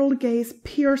emerald gaze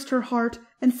pierced her heart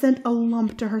and sent a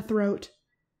lump to her throat.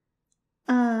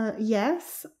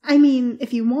 Yes? I mean,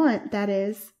 if you want, that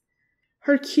is.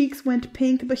 Her cheeks went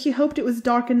pink, but she hoped it was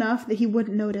dark enough that he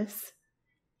wouldn't notice.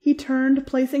 He turned,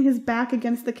 placing his back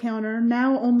against the counter,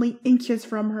 now only inches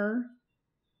from her.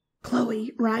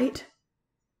 Chloe, right?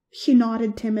 She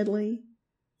nodded timidly.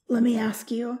 Let me ask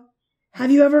you,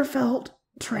 have you ever felt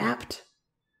trapped?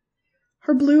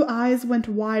 Her blue eyes went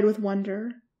wide with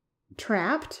wonder.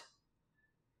 Trapped?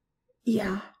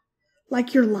 Yeah,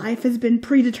 like your life has been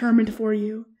predetermined for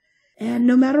you, and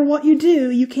no matter what you do,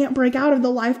 you can't break out of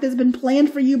the life that's been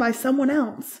planned for you by someone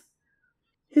else.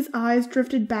 His eyes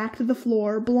drifted back to the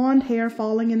floor, blonde hair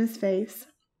falling in his face.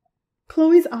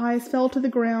 Chloe's eyes fell to the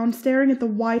ground, staring at the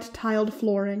white tiled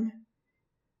flooring.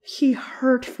 She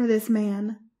hurt for this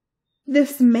man.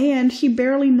 This man she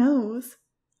barely knows.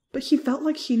 But she felt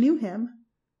like she knew him.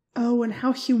 Oh, and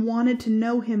how she wanted to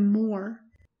know him more.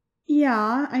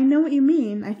 Yeah, I know what you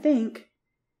mean, I think.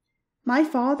 My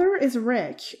father is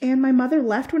rich, and my mother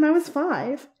left when I was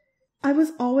 5. I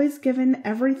was always given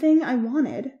everything I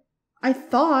wanted. I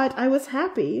thought I was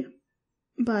happy,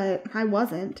 but I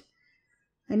wasn't.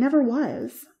 I never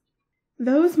was.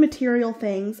 Those material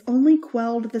things only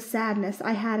quelled the sadness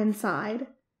I had inside.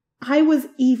 I was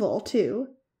evil, too.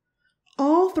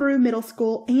 All through middle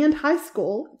school and high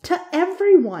school, to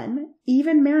everyone,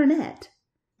 even Marinette.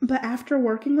 But after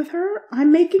working with her,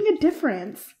 I'm making a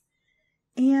difference.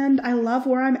 And I love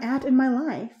where I'm at in my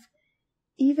life,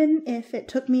 even if it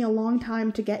took me a long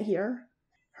time to get here.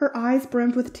 Her eyes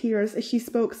brimmed with tears as she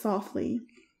spoke softly.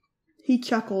 He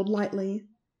chuckled lightly.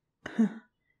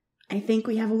 I think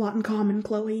we have a lot in common,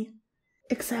 Chloe.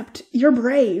 Except you're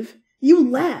brave. You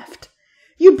left.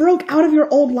 You broke out of your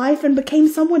old life and became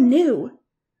someone new.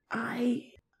 I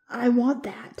want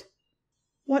that.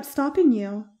 What's stopping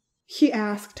you? She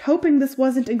asked, hoping this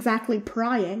wasn't exactly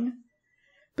prying.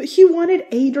 But she wanted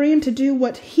Adrien to do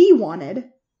what he wanted.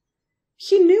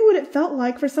 She knew what it felt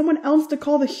like for someone else to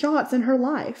call the shots in her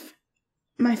life.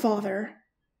 My father.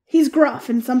 He's gruff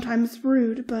and sometimes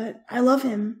rude, but I love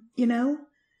him, you know?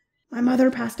 My mother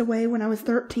passed away when I was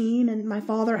 13, and my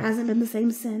father hasn't been the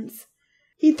same since.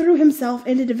 He threw himself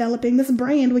into developing this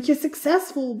brand, which is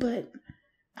successful, but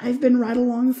I've been right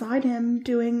alongside him,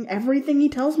 doing everything he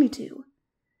tells me to.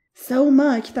 So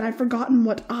much that I've forgotten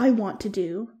what I want to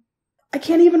do. I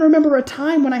can't even remember a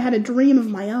time when I had a dream of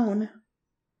my own.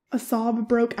 A sob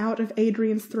broke out of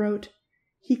Adrien's throat.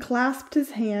 He clasped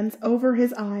his hands over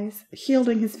his eyes,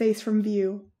 shielding his face from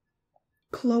view.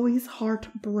 Chloe's heart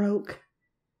broke.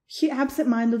 She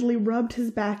absent-mindedly rubbed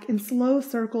his back in slow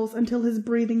circles until his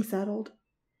breathing settled.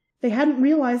 They hadn't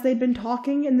realized they'd been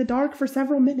talking in the dark for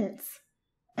several minutes.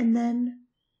 And then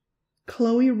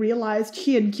Chloe realized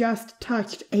she had just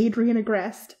touched Adrien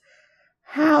Agreste.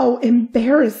 How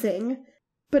embarrassing!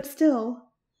 But still,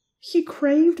 she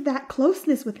craved that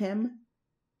closeness with him.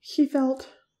 She felt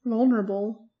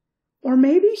vulnerable. Or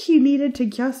maybe he needed to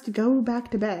just go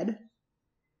back to bed.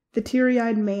 The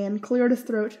teary-eyed man cleared his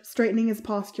throat, straightening his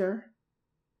posture.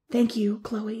 Thank you,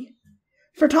 Chloe,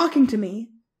 for talking to me.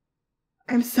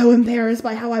 I'm so embarrassed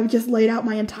by how I've just laid out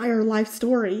my entire life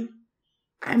story.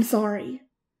 I'm sorry.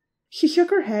 She shook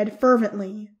her head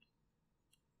fervently.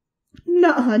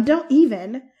 Nuh-uh, don't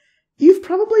even. You've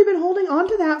probably been holding on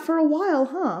to that for a while,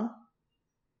 huh?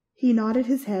 He nodded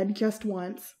his head just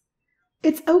once.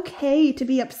 It's okay to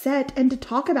be upset and to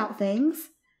talk about things.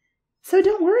 So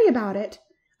don't worry about it.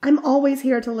 I'm always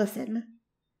here to listen.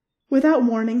 Without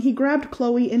warning, he grabbed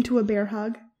Chloe into a bear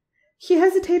hug. She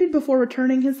hesitated before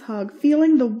returning his hug,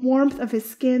 feeling the warmth of his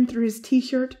skin through his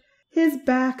t-shirt, his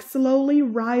back slowly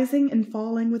rising and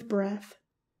falling with breath.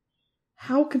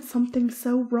 How could something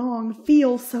so wrong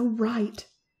feel so right?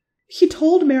 She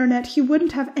told Marinette she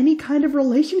wouldn't have any kind of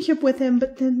relationship with him,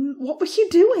 but then what was she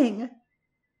doing?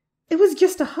 It was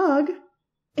just a hug.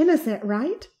 Innocent,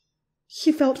 right?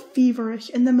 She felt feverish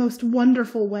in the most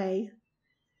wonderful way.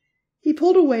 He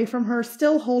pulled away from her,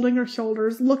 still holding her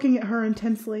shoulders, looking at her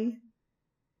intensely.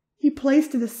 He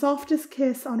placed the softest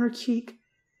kiss on her cheek,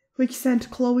 which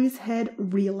sent Chloe's head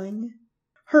reeling.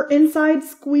 Her insides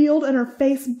squealed and her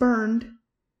face burned.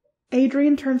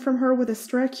 Adrien turned from her with a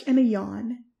stretch and a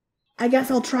yawn. I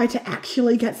guess I'll try to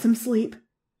actually get some sleep.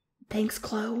 Thanks,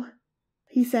 Chloe,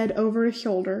 he said over his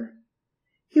shoulder.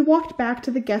 He walked back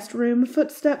to the guest room,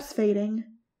 footsteps fading.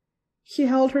 She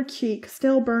held her cheek,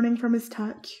 still burning from his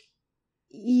touch.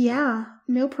 Yeah,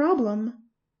 no problem,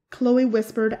 Chloe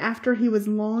whispered after he was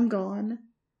long gone.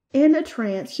 In a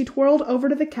trance, she twirled over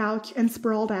to the couch and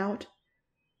sprawled out.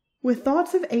 With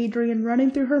thoughts of Adrien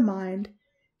running through her mind,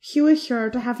 she was sure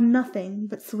to have nothing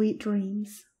but sweet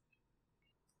dreams.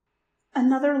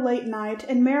 Another late night,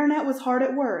 and Marinette was hard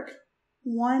at work.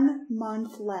 1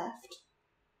 month left.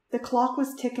 The clock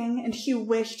was ticking, and she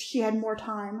wished she had more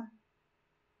time.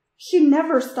 She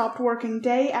never stopped working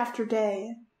day after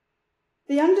day.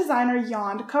 The young designer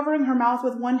yawned, covering her mouth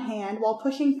with one hand while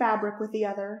pushing fabric with the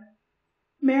other.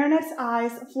 Marinette's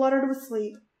eyes fluttered with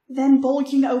sleep, then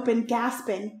bulging open,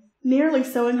 gasping, nearly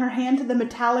sewing her hand to the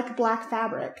metallic black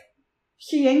fabric.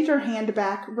 She yanked her hand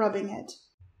back, rubbing it.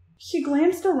 She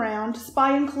glanced around,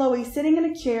 spying Chloe sitting in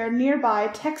a chair nearby,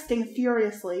 texting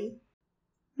furiously.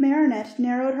 Marinette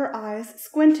narrowed her eyes,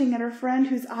 squinting at her friend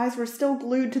whose eyes were still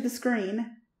glued to the screen.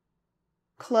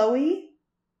 Chloe?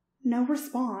 No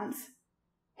response.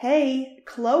 Hey,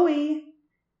 Chloe!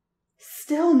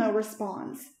 Still no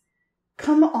response.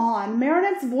 Come on,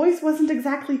 Marinette's voice wasn't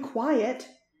exactly quiet.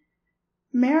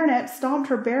 Marinette stomped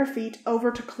her bare feet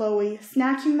over to Chloe,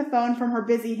 snatching the phone from her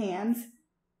busy hands.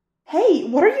 Hey,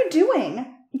 what are you doing?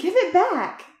 Give it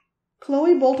back!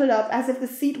 Chloe bolted up as if the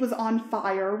seat was on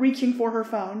fire, reaching for her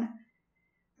phone.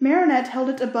 Marinette held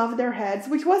it above their heads,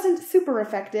 which wasn't super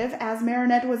effective, as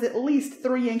Marinette was at least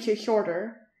 3 inches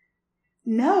shorter.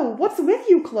 No, what's with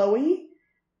you, Chloe?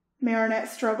 Marinette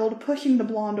struggled, pushing the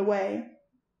blonde away.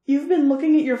 You've been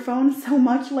looking at your phone so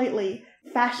much lately.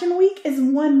 Fashion Week is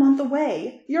 1 month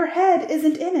away. Your head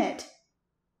isn't in it.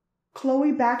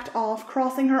 Chloe backed off,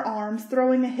 crossing her arms,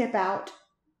 throwing a hip out.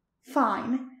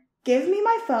 Fine. Give me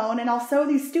my phone and I'll sew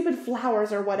these stupid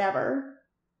flowers or whatever.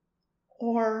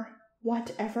 Or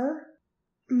whatever?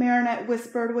 Marinette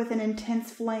whispered with an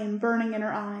intense flame burning in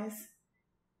her eyes.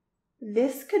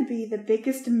 This could be the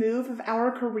biggest move of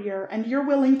our career, and you're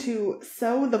willing to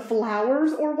sew the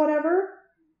flowers or whatever?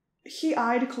 She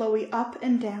eyed Chloe up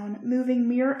and down, moving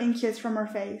mere inches from her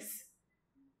face.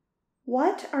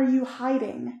 What are you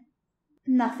hiding?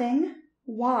 Nothing.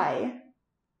 Why?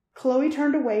 Chloe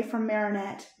turned away from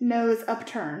Marinette, nose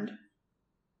upturned.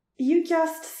 You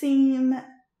just seem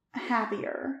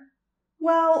happier.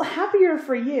 Well, happier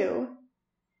for you.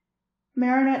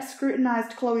 Marinette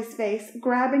scrutinized Chloe's face,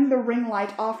 grabbing the ring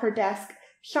light off her desk,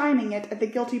 shining it at the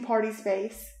guilty party's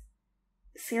face.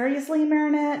 Seriously,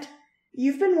 Marinette?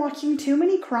 You've been watching too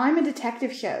many crime and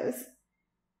detective shows.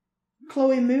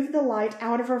 Chloe moved the light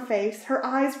out of her face, her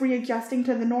eyes readjusting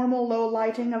to the normal low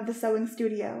lighting of the sewing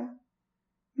studio.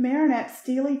 Marinette's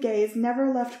steely gaze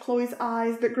never left Chloe's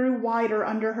eyes that grew wider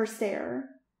under her stare.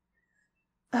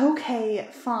 Okay,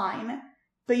 fine.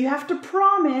 But you have to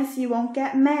promise you won't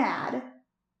get mad.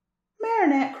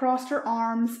 Marinette crossed her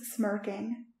arms,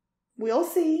 smirking. We'll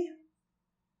see.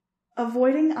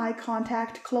 Avoiding eye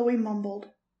contact, Chloe mumbled.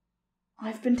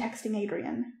 I've been texting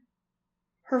Adrien.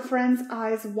 Her friend's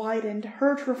eyes widened,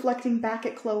 hurt reflecting back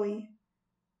at Chloe.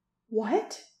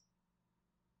 What?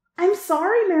 I'm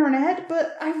sorry, Marinette,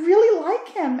 but I really like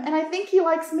him, and I think he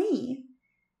likes me.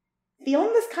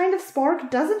 Feeling this kind of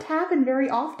spark doesn't happen very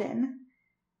often.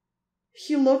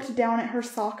 She looked down at her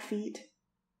sock feet.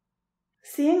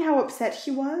 Seeing how upset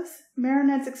she was,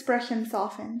 Marinette's expression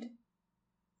softened.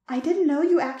 I didn't know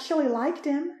you actually liked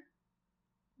him.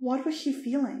 What was she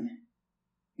feeling?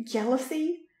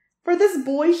 Jealousy? For this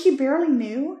boy she barely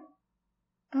knew?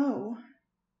 Oh.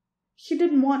 She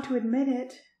didn't want to admit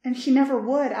it, and she never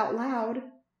would out loud.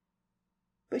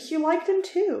 But she liked him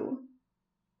too.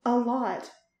 A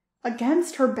lot.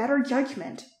 Against her better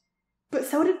judgment. But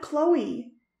so did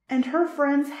Chloe, and her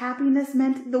friend's happiness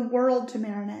meant the world to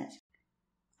Marinette.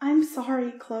 I'm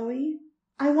sorry, Chloe.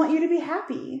 I want you to be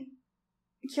happy.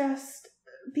 Just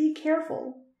be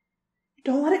careful.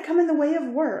 Don't let it come in the way of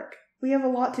work. We have a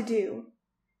lot to do.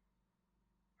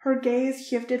 Her gaze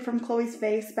shifted from Chloe's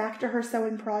face back to her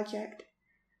sewing project.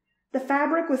 The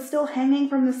fabric was still hanging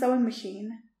from the sewing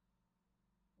machine.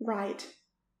 Right.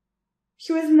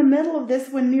 She was in the middle of this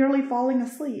when nearly falling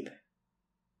asleep.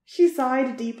 She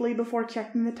sighed deeply before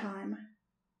checking the time.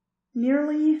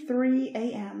 Nearly 3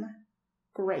 a.m.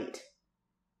 Great.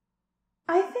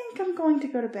 I think I'm going to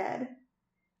go to bed.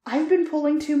 I've been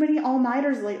pulling too many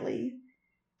all-nighters lately.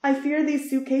 I fear these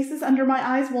suitcases under my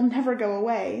eyes will never go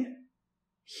away.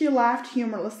 She laughed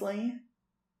humorlessly.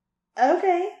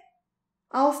 Okay.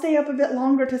 I'll stay up a bit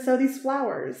longer to sew these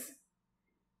flowers.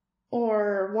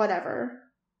 Or whatever.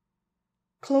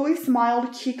 Chloe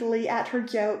smiled cheekily at her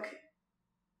joke.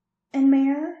 And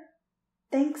Mare,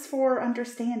 thanks for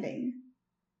understanding.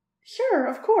 Sure,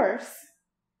 of course.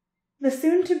 The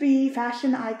soon-to-be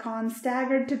fashion icon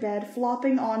staggered to bed,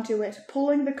 flopping onto it,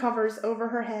 pulling the covers over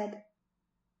her head.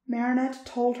 Marinette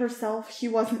told herself she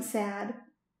wasn't sad.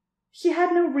 She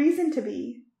had no reason to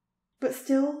be, but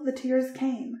still the tears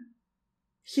came.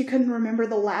 She couldn't remember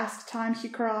the last time she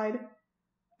cried,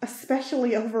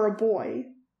 especially over a boy.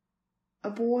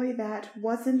 A boy that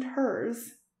wasn't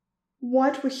hers.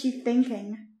 What was she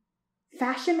thinking?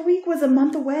 Fashion Week was a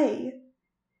month away.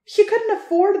 She couldn't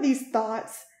afford these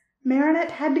thoughts.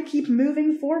 Marinette had to keep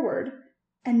moving forward,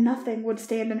 and nothing would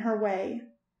stand in her way.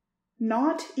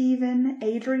 Not even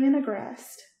Adrien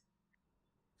Agreste.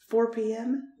 4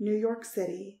 p.m., New York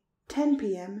City. 10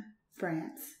 p.m.,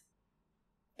 France.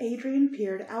 Adrien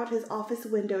peered out his office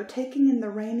window, taking in the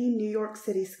rainy New York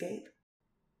cityscape.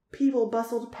 People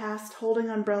bustled past, holding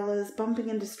umbrellas, bumping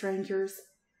into strangers.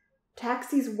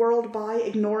 Taxis whirled by,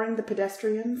 ignoring the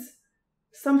pedestrians.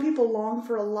 Some people longed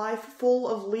for a life full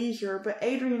of leisure, but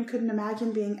Adrien couldn't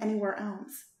imagine being anywhere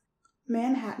else.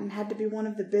 Manhattan had to be one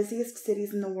of the busiest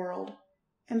cities in the world,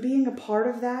 and being a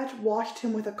part of that washed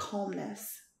him with a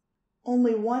calmness.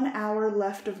 Only 1 hour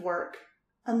left of work,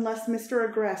 unless Mr.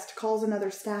 Agreste calls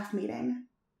another staff meeting.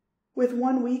 With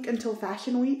 1 week until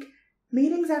Fashion Week,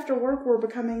 meetings after work were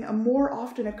becoming a more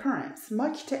often occurrence,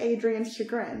 much to Adrien's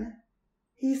chagrin.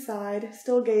 He sighed,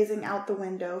 still gazing out the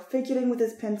window, fidgeting with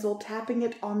his pencil, tapping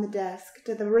it on the desk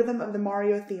to the rhythm of the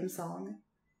Mario theme song.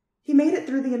 He made it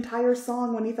through the entire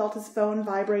song when he felt his phone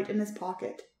vibrate in his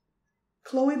pocket.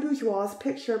 Chloe Bourgeois'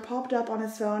 picture popped up on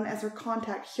his phone as her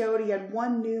contact showed he had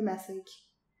one new message.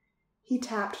 He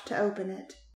tapped to open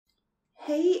it.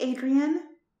 Hey, Adrien.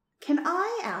 Can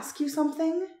I ask you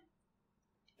something?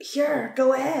 Sure,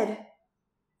 go ahead.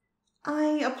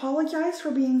 I apologize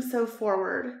for being so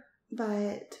forward.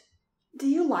 But do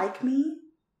you like me?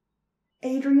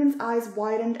 Adrien's eyes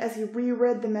widened as he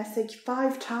reread the message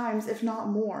 5 times, if not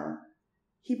more.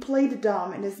 He played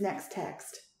dumb in his next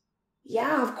text.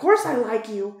 Yeah, of course I like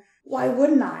you. Why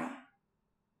wouldn't I?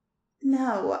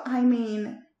 No, I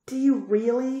mean, do you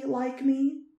really like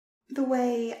me? The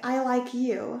way I like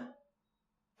you?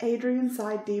 Adrien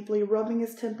sighed deeply, rubbing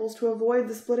his temples to avoid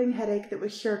the splitting headache that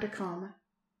was sure to come.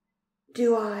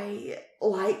 Do I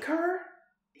like her?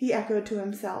 He echoed to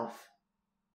himself.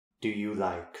 Do you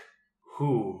like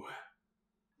who?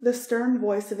 The stern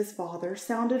voice of his father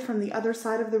sounded from the other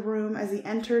side of the room as he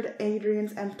entered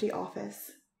Adrien's empty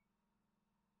office.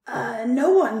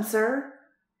 No one, sir.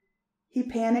 He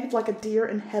panicked like a deer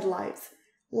in headlights.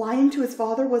 Lying to his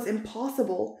father was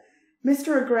impossible.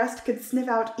 Mr. Agreste could sniff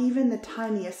out even the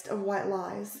tiniest of white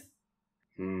lies.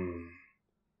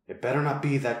 It better not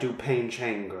be that Dupain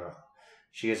Chang girl.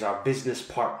 She is our business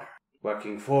partner,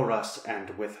 working for us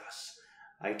and with us.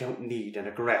 I don't need an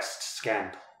Agreste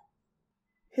scandal.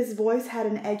 His voice had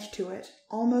an edge to it,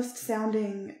 almost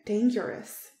sounding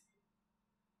dangerous.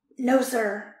 No,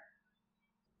 sir.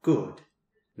 Good.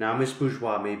 Now Miss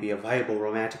Bourgeois may be a viable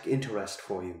romantic interest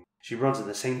for you. She runs in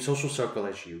the same social circle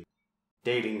as you.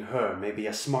 Dating her may be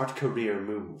a smart career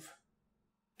move.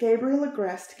 Gabriel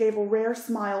Agreste gave a rare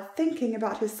smile, thinking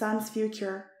about his son's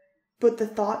future. But the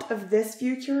thought of this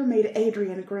future made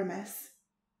Adrien grimace.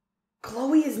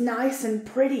 Chloe is nice and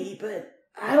pretty, but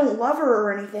I don't love her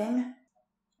or anything.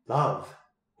 Love?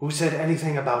 Who said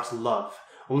anything about love?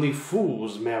 Only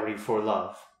fools marry for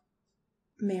love.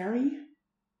 Marry?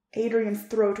 Adrien's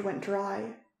throat went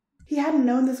dry. He hadn't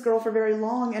known this girl for very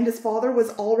long, and his father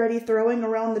was already throwing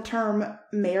around the term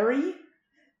marry?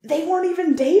 They weren't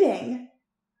even dating.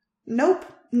 Nope,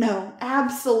 no,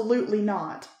 absolutely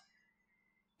not.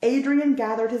 Adrien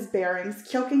gathered his bearings,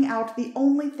 choking out the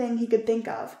only thing he could think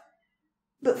of.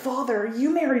 But father, you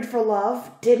married for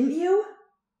love, didn't you?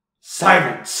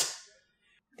 Silence!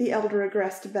 The elder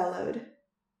Agreste bellowed.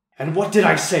 And what did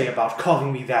I say about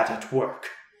calling me that at work?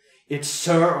 It's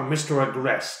Sir or Mr.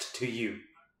 Agreste to you.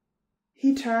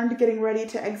 He turned, getting ready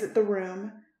to exit the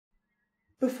room.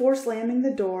 Before slamming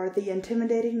the door, the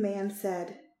intimidating man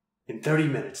said, In 30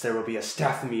 minutes there will be a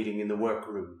staff meeting in the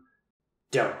workroom.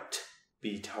 Don't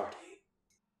be tardy.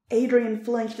 Adrien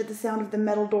flinched at the sound of the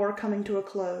metal door coming to a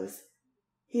close.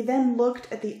 He then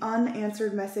looked at the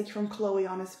unanswered message from Chloe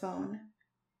on his phone.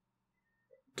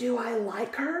 Do I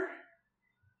like her?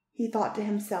 He thought to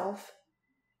himself.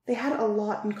 They had a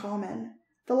lot in common.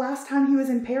 The last time he was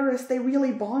in Paris, they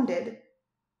really bonded.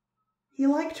 He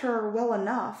liked her well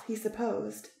enough, he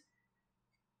supposed.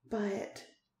 But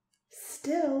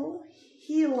still,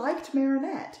 he liked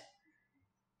Marinette.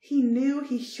 He knew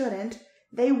he shouldn't.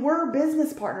 They were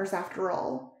business partners after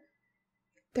all.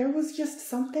 There was just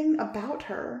something about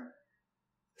her.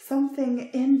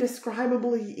 Something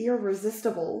indescribably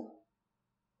irresistible.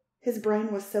 His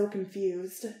brain was so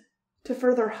confused. To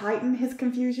further heighten his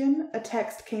confusion, a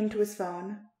text came to his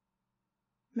phone.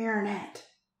 Marinette.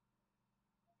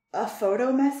 A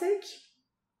photo message?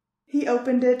 He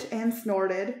opened it and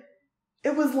snorted.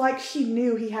 It was like she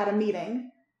knew he had a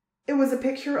meeting. It was a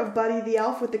picture of Buddy the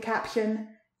elf with the caption,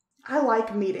 I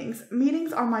like meetings.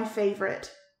 Meetings are my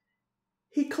favorite.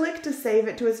 He clicked to save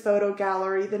it to his photo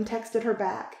gallery, then texted her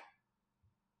back.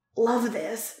 Love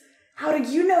this. How did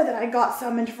you know that I got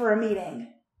summoned for a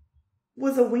meeting?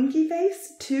 Was a winky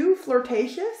face too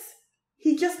flirtatious?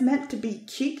 He just meant to be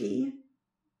cheeky.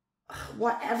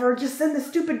 Whatever, just send the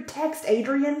stupid text,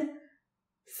 Adrien.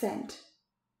 Sent.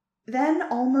 Then,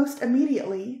 almost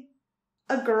immediately,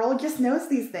 a girl just knows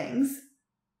these things.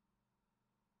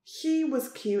 She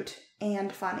was cute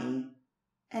and funny,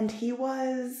 and he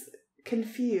was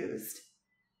confused.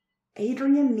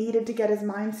 Adrien needed to get his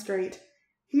mind straight.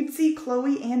 He'd see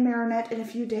Chloe and Marinette in a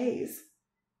few days.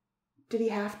 Did he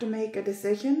have to make a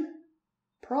decision?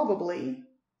 Probably.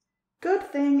 Good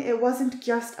thing it wasn't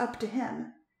just up to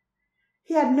him.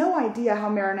 He had no idea how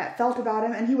Marinette felt about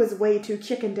him, and he was way too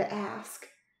chicken to ask.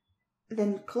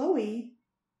 Then Chloe,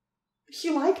 she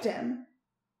liked him.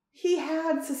 He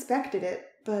had suspected it,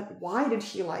 but why did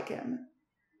she like him?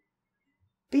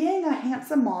 Being a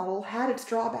handsome model had its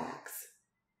drawbacks.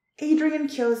 Adrien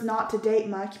chose not to date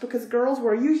much because girls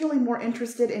were usually more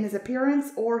interested in his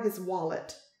appearance or his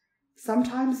wallet.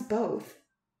 Sometimes both.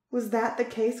 Was that the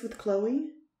case with Chloe?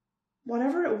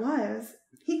 Whatever it was,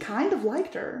 he kind of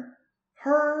liked her.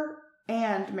 Her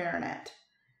and Marinette.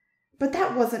 But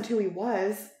that wasn't who he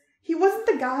was. He wasn't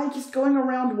the guy just going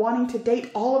around wanting to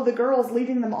date all of the girls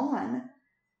leading them on.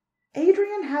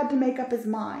 Adrien had to make up his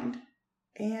mind,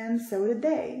 and so did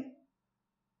they.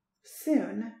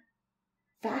 Soon.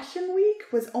 Fashion Week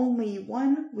was only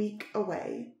 1 week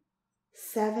away.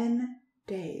 7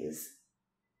 days.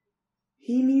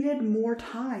 He needed more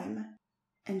time,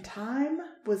 and time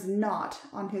was not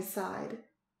on his side.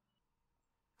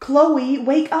 Chloe,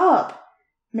 wake up!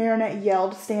 Marinette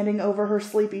yelled, standing over her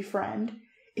sleepy friend.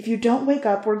 If you don't wake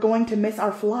up, we're going to miss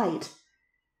our flight.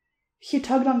 She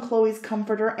tugged on Chloe's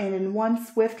comforter and in one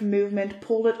swift movement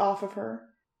pulled it off of her.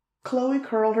 Chloe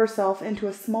curled herself into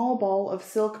a small ball of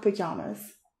silk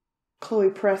pajamas. Chloe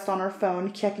pressed on her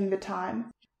phone, checking the time.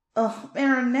 Ugh,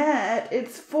 Marinette,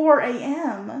 it's 4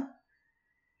 a.m.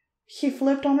 She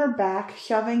flipped on her back,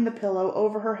 shoving the pillow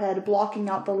over her head, blocking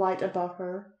out the light above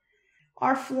her.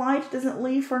 Our flight doesn't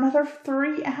leave for another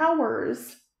 3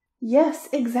 hours. Yes,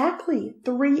 exactly,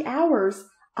 3 hours.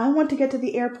 I want to get to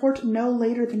the airport no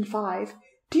later than 5.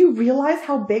 Do you realize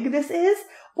how big this is?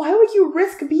 Why would you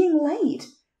risk being late?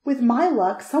 With my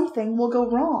luck, something will go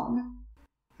wrong.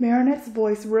 Marinette's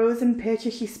voice rose in pitch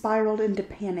as she spiraled into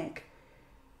panic.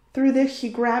 Through this, she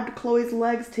grabbed Chloe's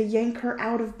legs to yank her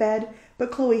out of bed,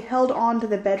 but Chloe held on to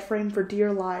the bed frame for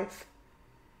dear life.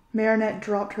 Marinette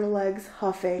dropped her legs,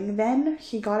 huffing. Then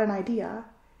she got an idea.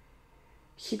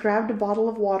 She grabbed a bottle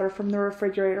of water from the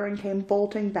refrigerator and came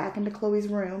bolting back into Chloe's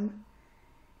room.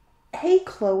 Hey,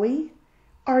 Chloe,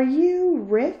 are you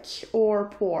rich or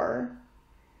poor?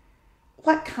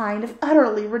 What kind of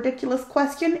utterly ridiculous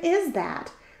question is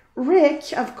that?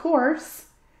 Rich, of course.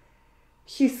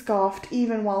 She scoffed,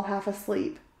 even while half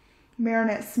asleep.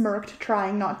 Marinette smirked,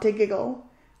 trying not to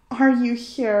giggle. Are you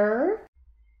sure?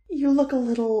 You look a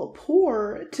little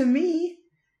poor to me.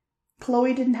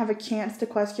 Chloe didn't have a chance to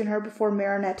question her before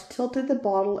Marinette tilted the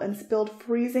bottle and spilled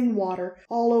freezing water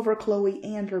all over Chloe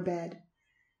and her bed.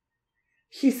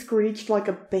 She screeched like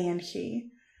a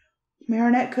banshee.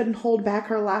 Marinette couldn't hold back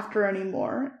her laughter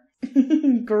anymore.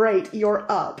 Great,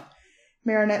 you're up,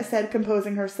 Marinette said,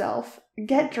 composing herself.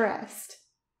 Get dressed.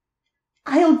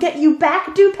 I'll get you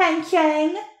back,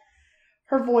 Dupain-Chang!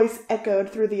 Her voice echoed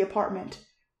through the apartment.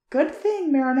 Good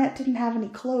thing Marinette didn't have any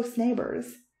close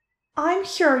neighbors. I'm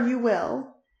sure you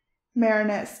will,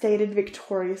 Marinette stated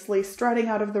victoriously, strutting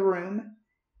out of the room.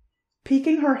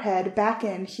 Peeking her head back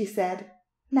in, she said,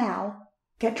 Now,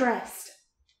 get dressed.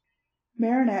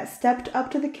 Marinette stepped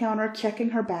up to the counter, checking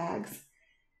her bags.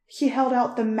 She held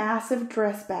out the massive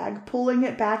dress bag, pulling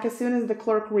it back as soon as the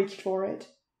clerk reached for it.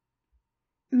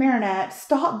 Marinette,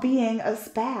 stop being a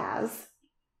spaz.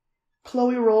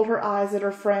 Chloe rolled her eyes at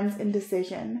her friend's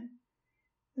indecision.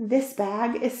 This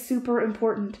bag is super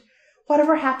important.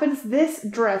 Whatever happens, this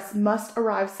dress must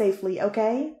arrive safely,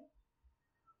 okay?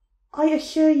 I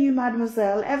assure you,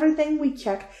 mademoiselle, everything we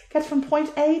check gets from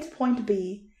point A to point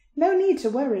B. No need to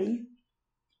worry.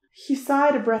 She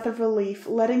sighed a breath of relief,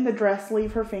 letting the dress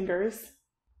leave her fingers.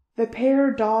 The pair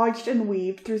dodged and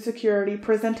weaved through security,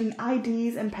 presenting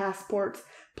IDs and passports,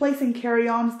 placing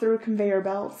carry-ons through conveyor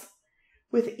belts.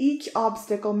 With each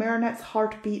obstacle, Marinette's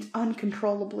heart beat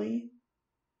uncontrollably.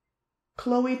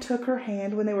 Chloe took her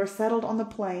hand when they were settled on the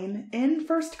plane, in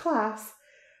first class,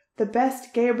 the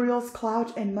best Gabriel's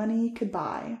clout and money could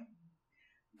buy.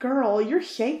 Girl, you're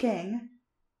shaking.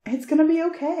 It's gonna be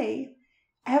okay.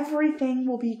 Everything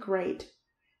will be great.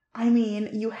 I mean,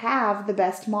 you have the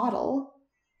best model.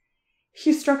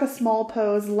 She struck a small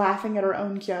pose, laughing at her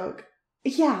own joke.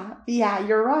 Yeah,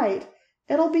 you're right.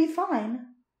 It'll be fine.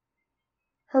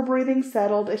 Her breathing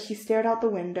settled as she stared out the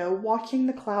window, watching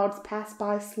the clouds pass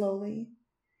by slowly.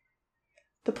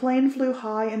 The plane flew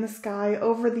high in the sky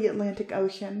over the Atlantic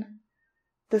Ocean.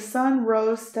 The sun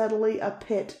rose steadily, a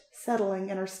pit settling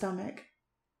in her stomach.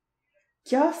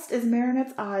 Just as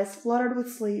Marinette's eyes fluttered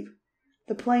with sleep,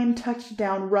 the plane touched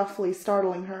down roughly,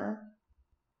 startling her.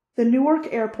 The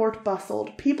Newark airport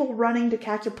bustled, people running to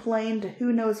catch a plane to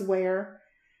who knows where.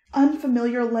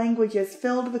 Unfamiliar languages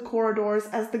filled the corridors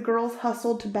as the girls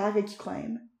hustled to baggage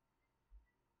claim.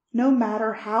 No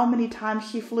matter how many times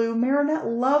she flew, Marinette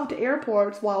loved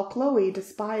airports while Chloe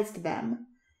despised them.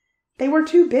 They were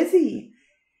too busy.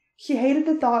 She hated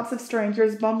the thoughts of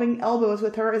strangers bumping elbows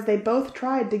with her as they both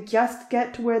tried to just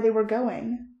get to where they were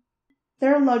going.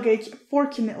 Their luggage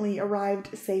fortunately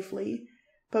arrived safely,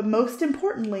 but most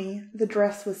importantly, the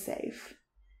dress was safe.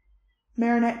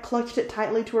 Marinette clutched it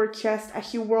tightly to her chest as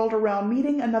she whirled around,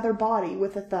 meeting another body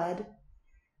with a thud.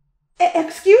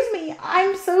 Excuse me,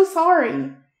 I'm so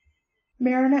sorry.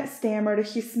 Marinette stammered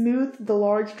as she smoothed the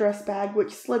large dress bag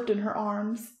which slipped in her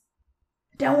arms.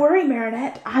 Don't worry,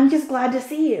 Marinette, I'm just glad to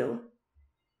see you.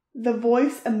 The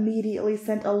voice immediately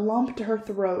sent a lump to her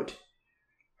throat.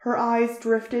 Her eyes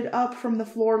drifted up from the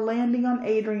floor, landing on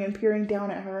Adrien, peering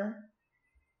down at her.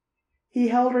 He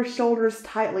held her shoulders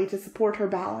tightly to support her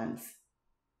balance.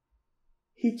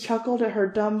 He chuckled at her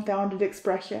dumbfounded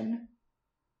expression.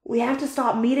 We have to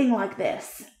stop meeting like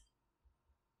this.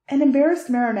 An embarrassed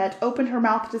Marinette opened her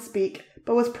mouth to speak,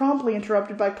 but was promptly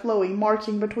interrupted by Chloe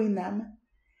marching between them.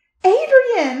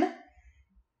 Adrien!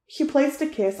 She placed a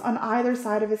kiss on either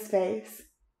side of his face.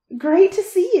 Great to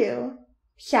see you.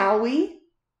 Shall we?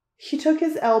 She took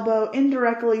his elbow,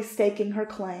 indirectly staking her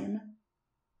claim.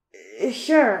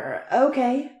 Sure,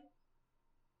 okay.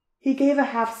 He gave a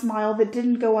half-smile that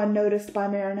didn't go unnoticed by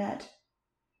Marinette.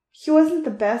 She wasn't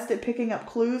the best at picking up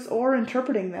clues or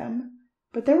interpreting them,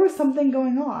 but there was something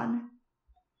going on.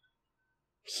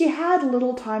 She had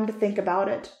little time to think about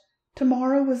it.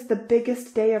 Tomorrow was the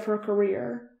biggest day of her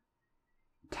career.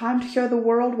 Time to show the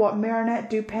world what Marinette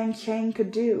Dupain-Chang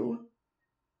could do.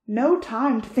 No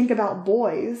time to think about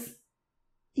boys.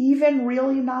 Even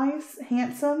really nice,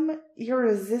 handsome,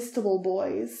 irresistible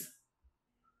boys.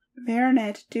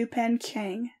 Marinette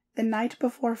Dupain-Chang, the night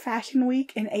before Fashion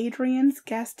Week in Adrien's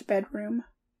guest bedroom.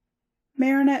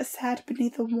 Marinette sat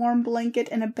beneath a warm blanket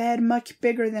in a bed much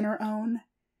bigger than her own.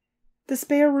 The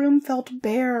spare room felt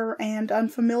bare and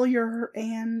unfamiliar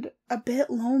and a bit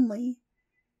lonely.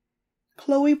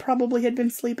 Chloe probably had been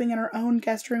sleeping in her own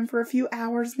guest room for a few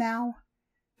hours now,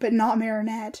 but not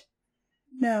Marinette.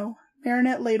 No,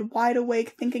 Marinette laid wide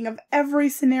awake thinking of every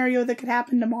scenario that could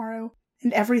happen tomorrow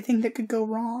and everything that could go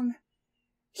wrong.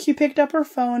 She picked up her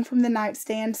phone from the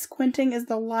nightstand, squinting as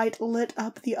the light lit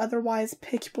up the otherwise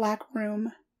pitch-black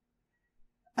room.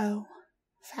 Oh,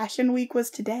 Fashion Week was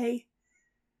today.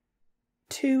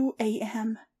 2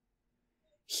 a.m.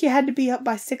 She had to be up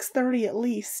by 6:30 at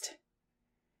least.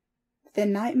 The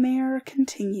nightmare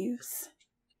continues.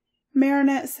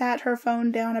 Marinette sat her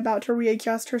phone down, about to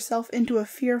readjust herself into a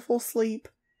fearful sleep,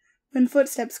 when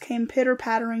footsteps came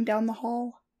pitter-pattering down the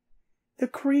hall. The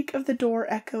creak of the door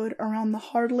echoed around the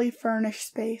hardly furnished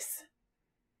space.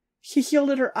 She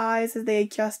shielded her eyes as they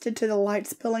adjusted to the light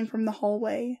spilling from the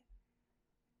hallway.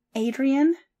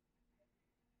 Adrien?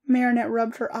 Marinette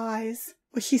rubbed her eyes.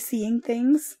 Was she seeing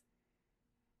things?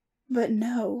 But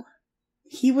no.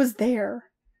 He was there.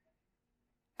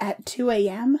 At 2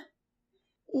 a.m.?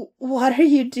 What are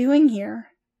you doing here?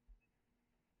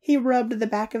 He rubbed the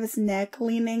back of his neck,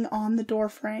 leaning on the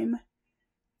doorframe.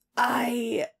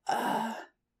 Hi.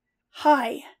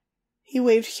 He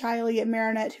waved shyly at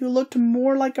Marinette, who looked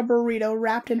more like a burrito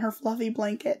wrapped in her fluffy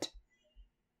blanket.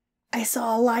 I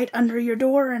saw a light under your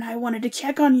door and I wanted to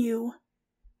check on you.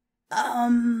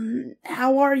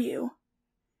 How are you?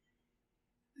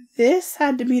 This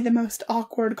had to be the most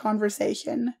awkward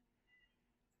conversation.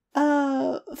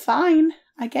 Fine,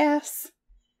 I guess.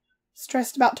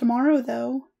 Stressed about tomorrow,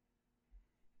 though.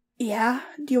 Yeah,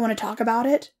 do you want to talk about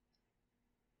it?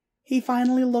 He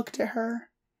finally looked at her.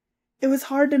 It was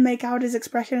hard to make out his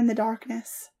expression in the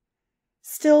darkness.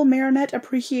 Still, Marinette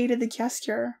appreciated the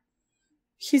gesture.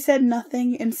 She said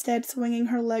nothing, instead swinging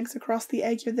her legs across the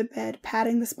edge of the bed,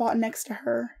 patting the spot next to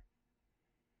her.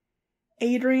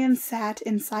 Adrien sat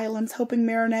in silence, hoping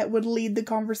Marinette would lead the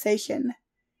conversation.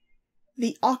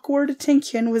 The awkward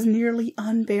tension was nearly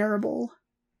unbearable.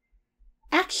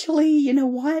 Actually, you know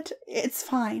what? It's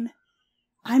fine.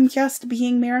 I'm just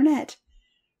being Marinette.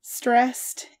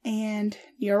 Stressed and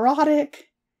neurotic.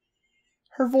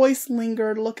 Her voice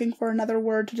lingered, looking for another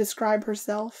word to describe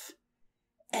herself.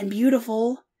 And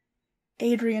beautiful,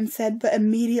 Adrien said, but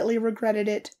immediately regretted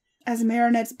it, as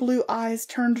Marinette's blue eyes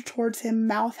turned towards him,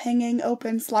 mouth hanging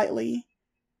open slightly.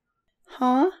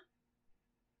 Huh?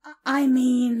 I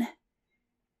mean...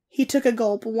 He took a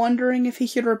gulp, wondering if he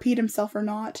should repeat himself or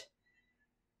not.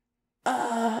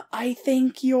 I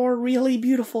think you're really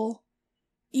beautiful.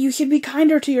 You should be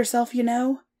kinder to yourself, you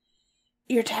know.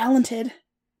 You're talented.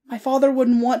 My father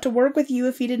wouldn't want to work with you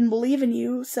if he didn't believe in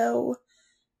you, so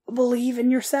believe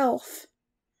in yourself.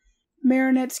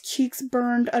 Marinette's cheeks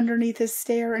burned underneath his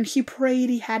stare, and she prayed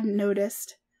he hadn't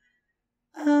noticed.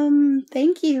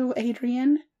 Thank you,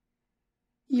 Adrien.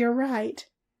 You're right.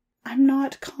 I'm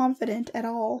not confident at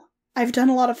all. I've done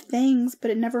a lot of things,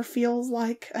 but it never feels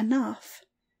like enough.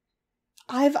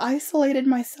 I've isolated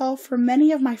myself from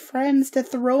many of my friends to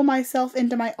throw myself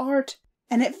into my art,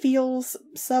 and it feels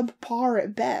subpar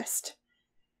at best.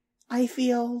 I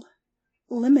feel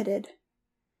limited.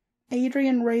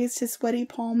 Adrien raised his sweaty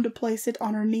palm to place it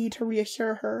on her knee to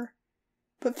reassure her,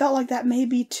 but felt like that may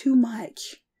be too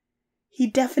much. He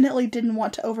definitely didn't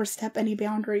want to overstep any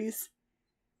boundaries.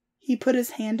 He put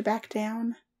his hand back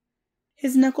down.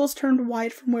 His knuckles turned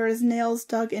white from where his nails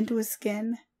dug into his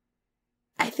skin.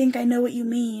 I think I know what you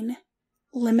mean.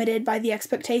 Limited by the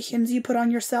expectations you put on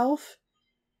yourself?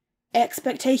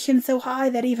 Expectations so high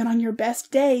that even on your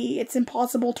best day, it's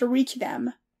impossible to reach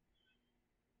them.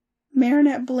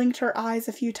 Marinette blinked her eyes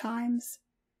a few times.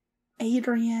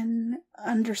 Adrien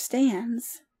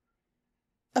understands.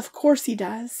 Of course he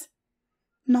does.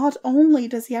 Not only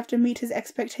does he have to meet his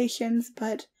expectations,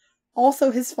 but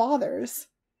also his father's.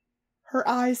 Her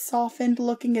eyes softened,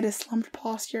 looking at his slumped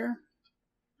posture.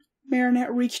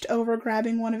 Marinette reached over,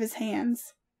 grabbing one of his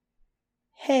hands.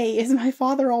 Hey, as my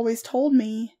father always told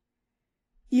me,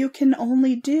 you can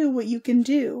only do what you can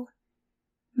do.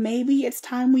 Maybe it's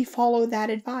time we follow that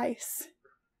advice.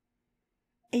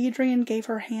 Adrien gave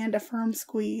her hand a firm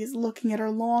squeeze, looking at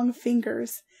her long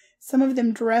fingers, some of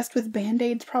them dressed with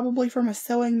band-aids, probably from a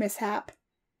sewing mishap.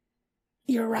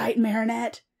 You're right,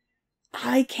 Marinette.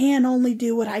 I can only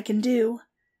do what I can do.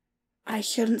 I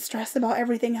shouldn't stress about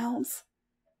everything else.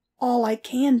 All I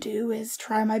can do is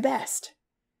try my best.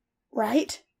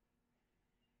 Right?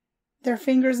 Their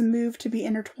fingers moved to be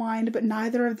intertwined, but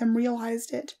neither of them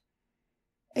realized it.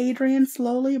 Adrien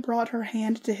slowly brought her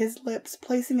hand to his lips,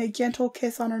 placing a gentle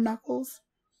kiss on her knuckles.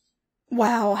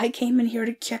 Wow, I came in here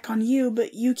to check on you,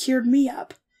 but you cheered me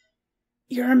up.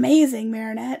 You're amazing,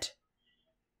 Marinette.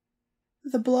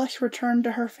 The blush returned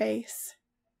to her face.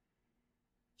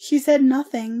 She said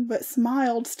nothing, but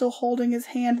smiled, still holding his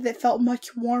hand that felt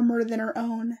much warmer than her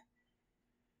own.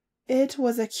 It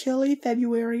was a chilly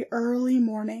February early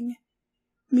morning.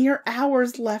 Mere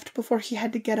hours left before she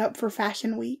had to get up for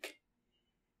Fashion Week.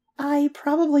 I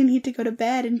probably need to go to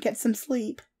bed and get some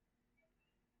sleep.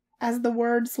 As the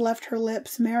words left her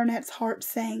lips, Marinette's heart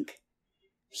sank.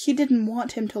 She didn't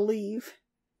want him to leave.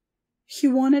 She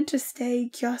wanted to stay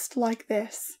just like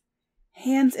this,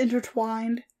 hands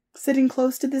intertwined, sitting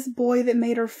close to this boy that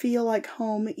made her feel like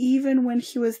home, even when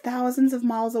she was thousands of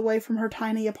miles away from her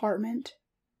tiny apartment.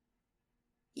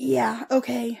 Yeah,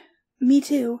 okay. Me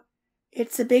too.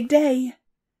 It's a big day.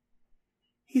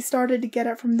 He started to get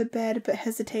up from the bed, but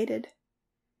hesitated.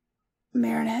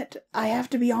 Marinette, I have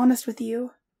to be honest with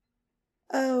you.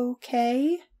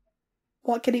 Okay.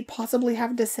 What could he possibly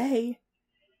have to say?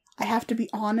 I have to be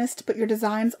honest, but your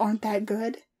designs aren't that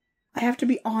good. I have to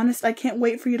be honest, I can't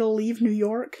wait for you to leave New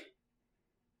York.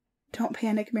 Don't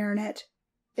panic, Marinette.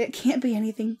 It can't be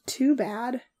anything too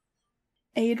bad.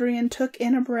 Adrien took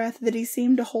in a breath that he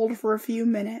seemed to hold for a few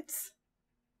minutes.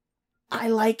 I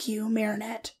like you,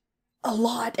 Marinette. A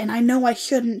lot, and I know I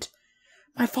shouldn't.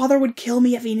 My father would kill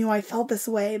me if he knew I felt this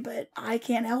way, but I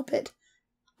can't help it.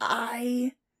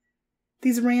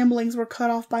 These ramblings were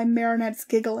cut off by Marinette's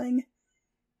giggling.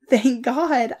 Thank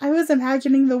God, I was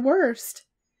imagining the worst.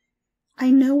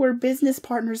 I know we're business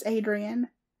partners, Adrien,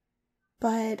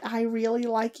 but I really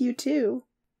like you too.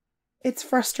 It's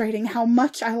frustrating how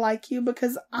much I like you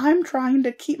because I'm trying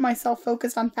to keep myself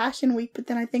focused on Fashion Week, but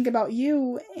then I think about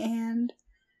you and,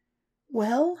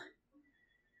 well,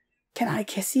 can I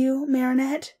kiss you,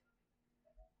 Marinette?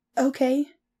 Okay.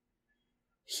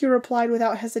 She replied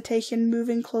without hesitation,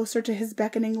 moving closer to his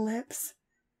beckoning lips.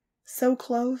 So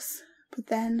close, but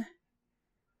then,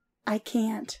 I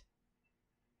can't.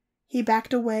 He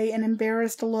backed away, an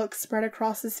embarrassed look spread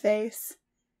across his face.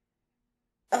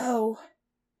 Oh,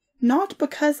 not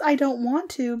because I don't want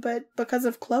to, but because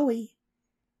of Chloe.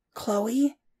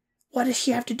 Chloe? What does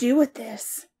she have to do with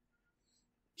this?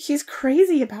 She's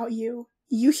crazy about you.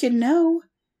 You should know.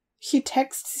 She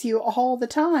texts you all the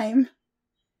time.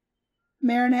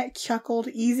 Marinette chuckled,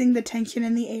 easing the tension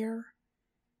in the air.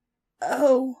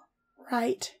 Oh,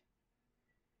 right.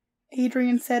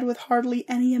 Adrien said with hardly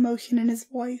any emotion in his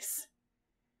voice.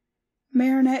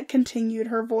 Marinette continued,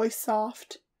 her voice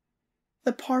soft.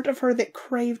 The part of her that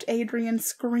craved Adrien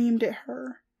screamed at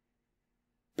her.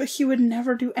 But she would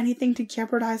never do anything to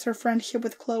jeopardize her friendship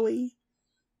with Chloe.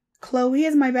 Chloe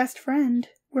is my best friend.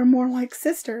 We're more like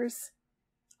sisters.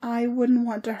 I wouldn't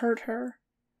want to hurt her.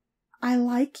 I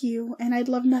like you, and I'd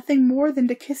love nothing more than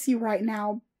to kiss you right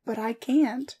now, but I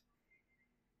can't.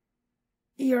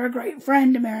 You're a great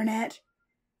friend, Marinette.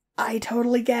 I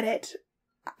totally get it.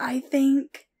 I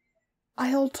think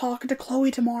I'll talk to Chloe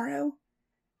tomorrow.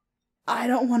 I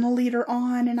don't want to lead her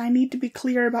on, and I need to be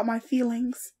clear about my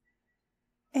feelings.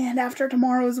 And after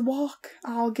tomorrow's walk,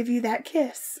 I'll give you that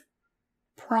kiss.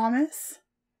 Promise?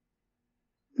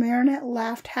 Marinette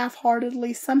laughed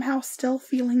half-heartedly, somehow still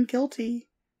feeling guilty,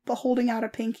 but holding out a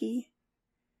pinky.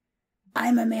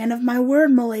 I'm a man of my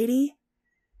word, milady,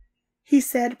 he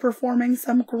said, performing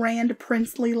some grand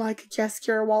princely-like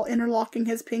gesture while interlocking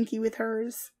his pinky with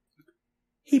hers.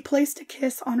 He placed a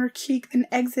kiss on her cheek, then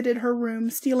exited her room,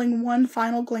 stealing one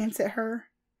final glance at her.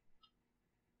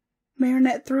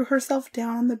 Marinette threw herself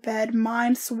down on the bed,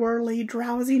 mind swirly,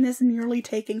 drowsiness nearly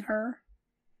taking her.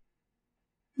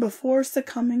 Before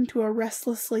succumbing to a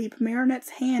restless sleep, Marinette's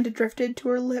hand drifted to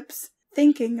her lips,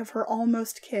 thinking of her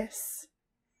almost kiss.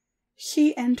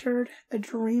 She entered a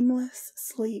dreamless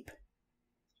sleep.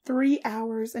 3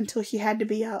 hours until she had to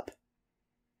be up.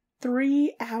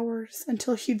 3 hours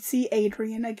until she'd see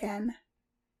Adrien again.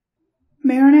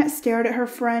 Marinette stared at her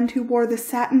friend who wore the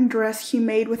satin dress she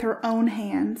made with her own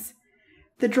hands.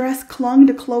 The dress clung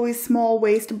to Chloe's small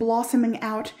waist, blossoming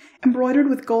out, embroidered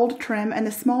with gold trim and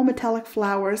the small metallic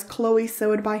flowers Chloe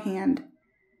sewed by hand.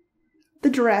 The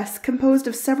dress, composed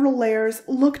of several layers,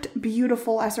 looked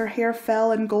beautiful as her hair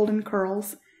fell in golden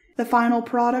curls, the final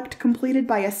product completed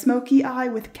by a smoky eye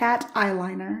with cat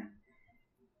eyeliner.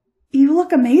 You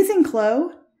look amazing,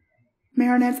 Chloe.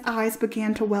 Marinette's eyes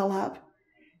began to well up.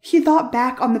 She thought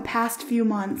back on the past few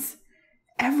months.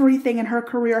 Everything in her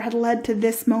career had led to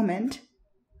this moment.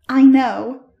 I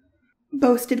know,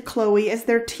 boasted Chloe as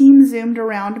their team zoomed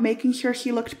around, making sure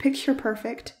she looked picture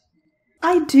perfect.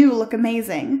 I do look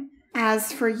amazing.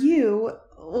 As for you,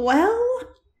 well...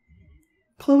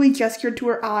 Chloe gestured to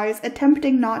her eyes,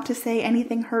 attempting not to say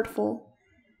anything hurtful.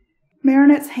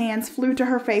 Marinette's hands flew to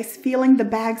her face, feeling the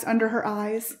bags under her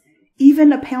eyes.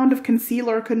 Even a pound of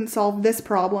concealer couldn't solve this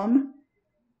problem.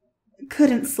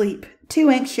 Couldn't sleep. Too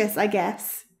anxious, I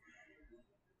guess.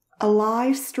 A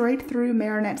lie straight through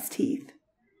Marinette's teeth.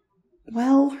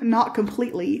 Well, not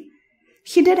completely.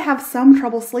 She did have some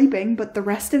trouble sleeping, but the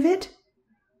rest of it?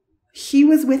 She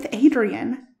was with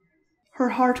Adrien. Her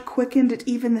heart quickened at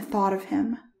even the thought of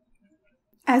him.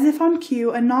 As if on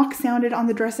cue, a knock sounded on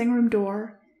the dressing room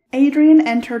door. Adrien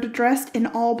entered dressed in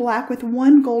all black with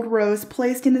one gold rose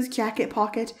placed in his jacket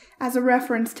pocket as a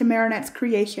reference to Marinette's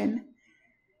creation.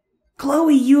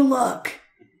 "Chloe, you look!"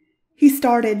 He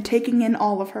started, taking in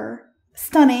all of her.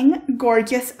 "Stunning,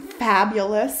 gorgeous,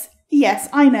 fabulous. Yes,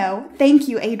 I know. Thank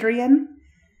you, Adrien."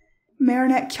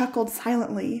 Marinette chuckled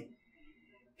silently.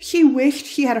 She wished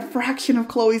she had a fraction of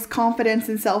Chloe's confidence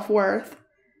and self-worth.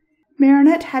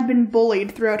 Marinette had been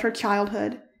bullied throughout her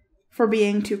childhood for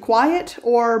being too quiet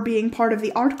or being part of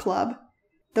the art club.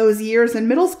 Those years in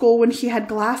middle school when she had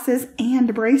glasses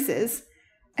and braces.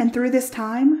 And through this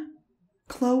time,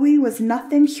 Chloe was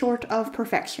nothing short of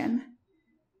perfection.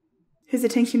 His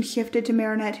attention shifted to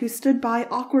Marinette, who stood by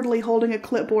awkwardly holding a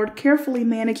clipboard, carefully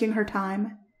managing her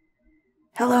time.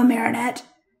 "Hello, Marinette.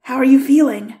 How are you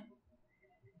feeling?"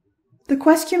 The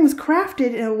question was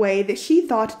crafted in a way that she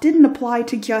thought didn't apply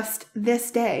to just this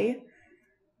day.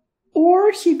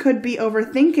 Or she could be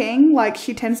overthinking, like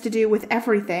she tends to do with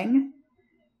everything.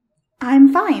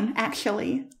 "I'm fine,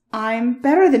 actually. I'm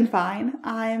better than fine.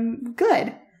 I'm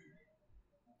good."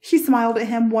 She smiled at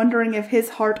him, wondering if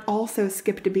his heart also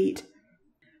skipped a beat.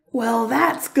 "Well,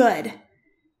 that's good."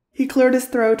 He cleared his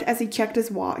throat as he checked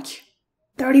his watch.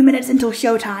 30 minutes until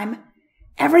showtime.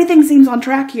 Everything seems on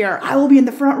track here. I will be in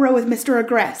the front row with Mr.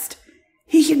 Agreste.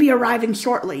 He should be arriving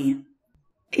shortly."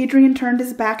 Adrien turned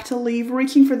his back to leave,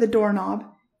 reaching for the doorknob.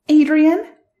 "Adrien?"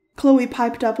 Chloe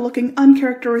piped up, looking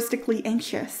uncharacteristically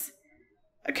anxious.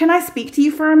 "Can I speak to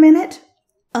you for a minute?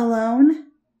 Alone?"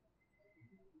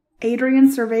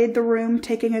 Adrien surveyed the room,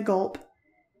 taking a gulp.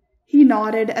 He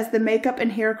nodded as the makeup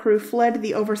and hair crew fled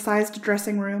the oversized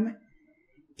dressing room.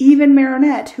 Even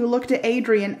Marinette, who looked at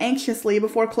Adrien anxiously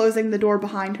before closing the door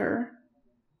behind her.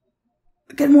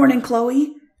 "Good morning,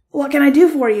 Chloe. What can I do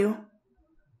for you?"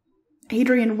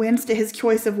 Adrien winced at his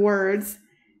choice of words.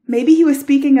 Maybe he was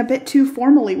speaking a bit too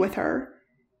formally with her.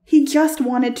 He just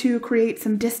wanted to create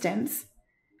some distance.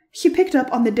 She picked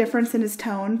up on the difference in his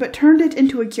tone, but turned it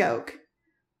into a joke.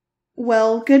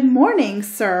 "Well, good morning,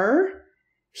 sir,"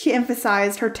 she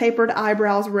emphasized, her tapered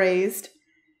eyebrows raised.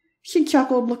 She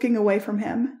chuckled, looking away from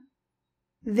him.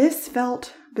 This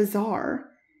felt bizarre.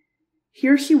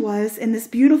 Here she was, in this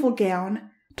beautiful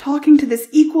gown, talking to this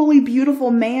equally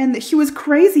beautiful man that she was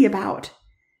crazy about.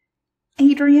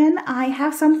 "Adrien, I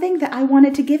have something that I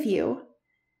wanted to give you."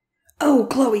 "Oh,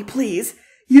 Chloe, please.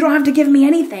 You don't have to give me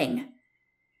anything."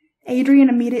 Adrien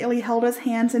immediately held his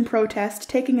hands in protest,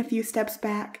 taking a few steps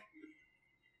back.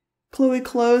 Chloe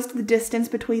closed the distance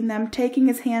between them, taking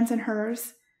his hands in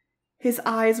hers. His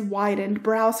eyes widened,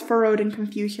 brows furrowed in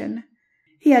confusion.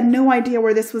 He had no idea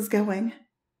where this was going.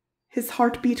 His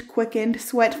heartbeat quickened,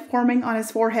 sweat forming on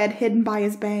his forehead hidden by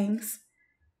his bangs.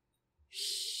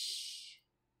 "Shh."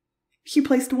 She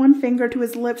placed one finger to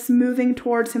his lips, moving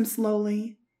towards him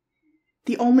slowly.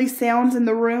 The only sounds in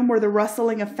the room were the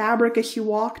rustling of fabric as she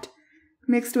walked,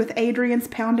 mixed with Adrien's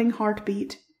pounding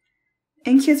heartbeat.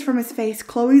 Inches from his face,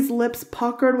 Chloe's lips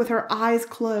puckered with her eyes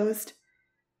closed.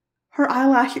 Her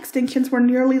eyelash extensions were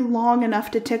nearly long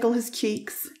enough to tickle his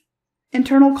cheeks.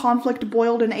 Internal conflict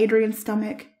boiled in Adrien's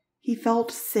stomach. He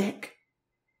felt sick.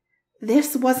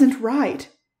 This wasn't right.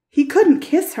 He couldn't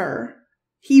kiss her.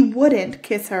 He wouldn't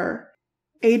kiss her.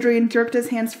 Adrien jerked his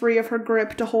hands free of her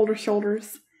grip to hold her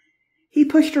shoulders. He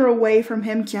pushed her away from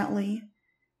him gently.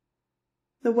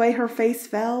 The way her face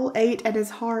fell ate at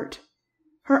his heart.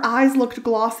 Her eyes looked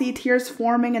glossy, tears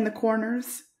forming in the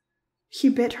corners. She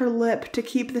bit her lip to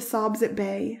keep the sobs at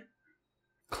bay.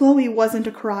 Chloe wasn't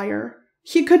a crier.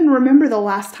 She couldn't remember the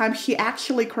last time she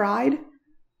actually cried.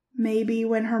 Maybe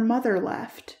when her mother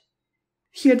left.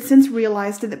 She had since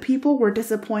realized that people were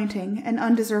disappointing and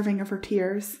undeserving of her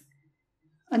tears.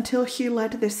 Until she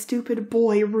let this stupid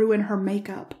boy ruin her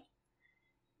makeup.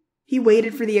 He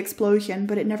waited for the explosion,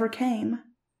 but it never came.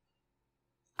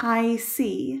 "I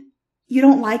see. You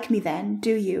don't like me then,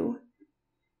 do you?"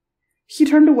 She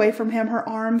turned away from him, her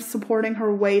arms supporting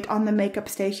her weight on the makeup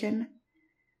station.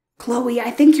 "Chloe,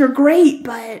 I think you're great,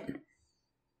 but..."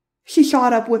 She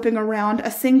shot up, whipping around,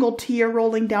 a single tear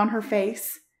rolling down her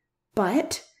face.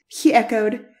 "But?" she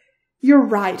echoed. "You're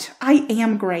right. I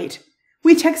am great.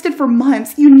 We texted for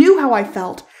months. You knew how I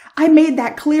felt. I made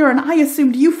that clear, and I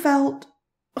assumed you felt...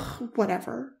 Ugh,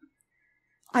 whatever.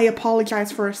 I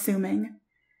apologize for assuming.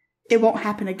 It won't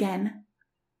happen again."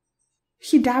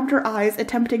 She dabbed her eyes,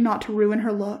 attempting not to ruin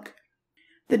her look.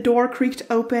 The door creaked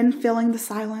open, filling the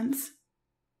silence.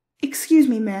 "Excuse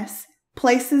me, miss.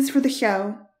 Places for the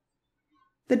show."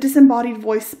 The disembodied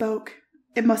voice spoke.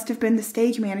 It must have been the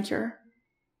stage manager.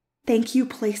 "Thank you,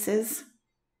 places."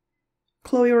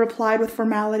 Chloe replied with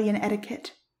formality and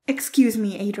etiquette. Excuse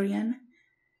me, Adrien.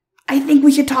 I think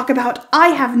we should talk about I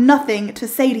have nothing to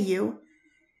say to you.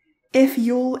 If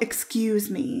you'll excuse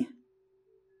me.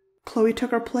 Chloe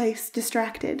took her place,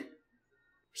 distracted.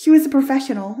 She was a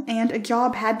professional, and a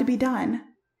job had to be done.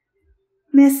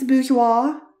 Miss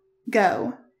Bourgeois,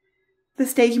 go, the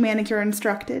stage manager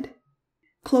instructed.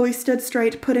 Chloe stood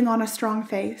straight, putting on a strong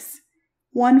face.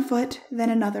 One foot, then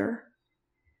another.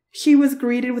 She was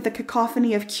greeted with a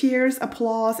cacophony of cheers,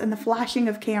 applause, and the flashing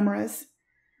of cameras.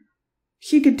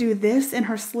 She could do this in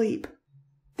her sleep.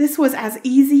 This was as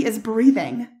easy as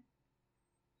breathing.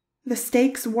 The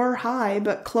stakes were high,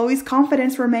 but Chloe's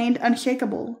confidence remained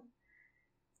unshakable.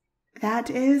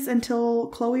 That is, until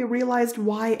Chloe realized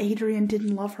why Adrien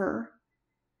didn't love her.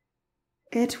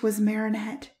 It was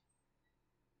Marinette.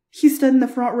 She stood in the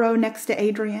front row next to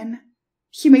Adrien.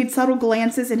 She made subtle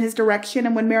glances in his direction,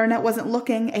 and when Marinette wasn't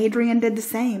looking, Adrien did the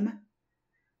same.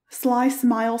 Sly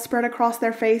smiles spread across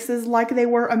their faces like they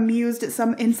were amused at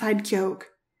some inside joke.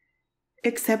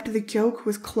 Except the joke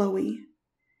was Chloe.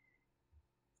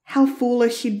 How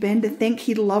foolish she'd been to think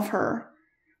he'd love her.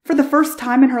 For the first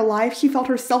time in her life, she felt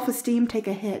her self-esteem take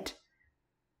a hit.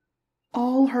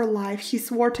 All her life, she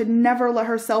swore to never let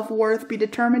her self-worth be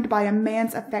determined by a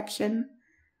man's affection.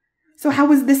 So how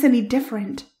was this any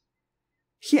different?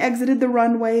 She exited the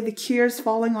runway, the cheers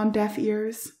falling on deaf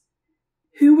ears.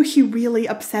 Who was she really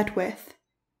upset with?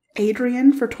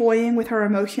 Adrien for toying with her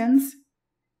emotions?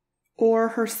 Or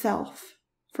herself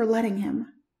for letting him?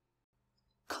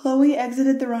 Chloe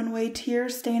exited the runway,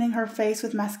 tears staining her face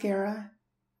with mascara.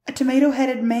 A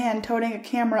tomato-headed man toting a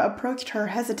camera approached her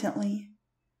hesitantly.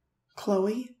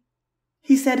 "Chloe?"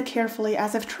 he said carefully,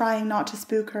 as if trying not to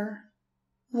spook her.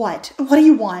 "What? What do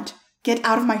you want? Get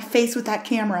out of my face with that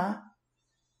camera."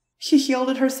 She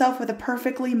shielded herself with a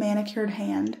perfectly manicured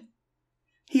hand.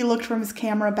 He looked from his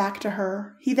camera back to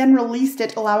her. He then released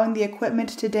it, allowing the equipment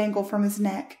to dangle from his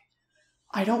neck.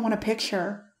 "I don't want a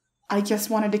picture. I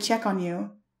just wanted to check on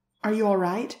you. Are you all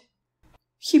right?"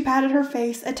 She patted her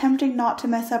face, attempting not to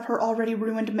mess up her already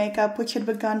ruined makeup, which had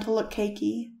begun to look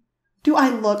cakey. "Do I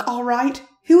look all right?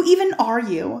 Who even are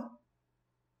you?"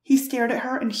 He stared at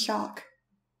her in shock.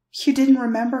 She didn't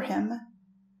remember him.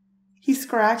 He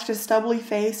scratched a stubbly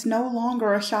face, no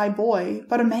longer a shy boy,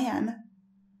 but a man.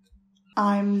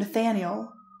 "I'm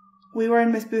Nathaniel. We were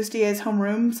in Miss Boustier's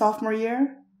homeroom sophomore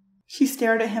year." She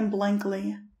stared at him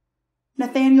blankly.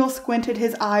 Nathaniel squinted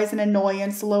his eyes in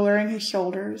annoyance, lowering his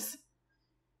shoulders.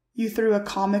 "You threw a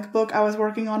comic book I was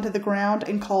working on to the ground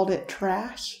and called it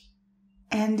trash.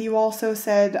 And you also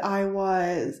said I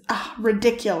was,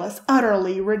 ridiculous,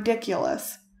 utterly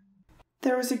ridiculous."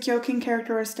 There was a joking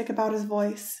characteristic about his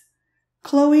voice.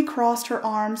 Chloe crossed her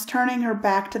arms, turning her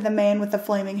back to the man with the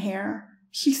flaming hair.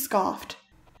 She scoffed.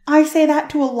 "I say that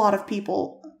to a lot of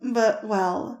people, but,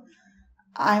 well,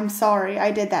 I'm sorry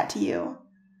I did that to you."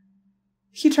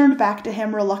 She turned back to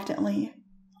him reluctantly.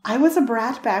 "I was a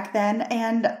brat back then,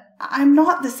 and I'm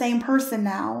not the same person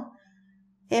now.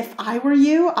 If I were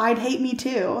you, I'd hate me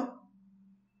too."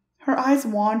 Her eyes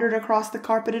wandered across the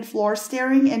carpeted floor,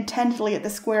 staring intently at the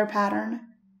square pattern.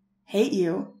 "Hate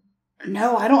you?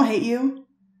 No, I don't hate you.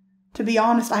 To be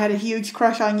honest, I had a huge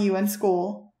crush on you in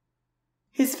school."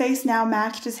 His face now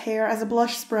matched his hair as a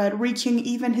blush spread, reaching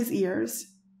even his ears.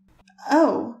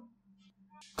 "Oh."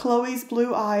 Chloe's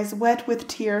blue eyes, wet with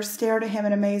tears, stared at him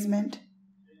in amazement.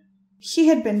 She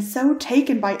had been so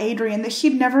taken by Adrien that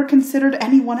she'd never considered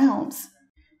anyone else.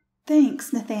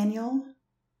 "Thanks, Nathaniel."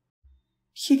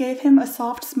 She gave him a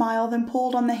soft smile, then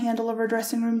pulled on the handle of her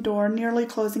dressing-room door, nearly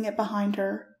closing it behind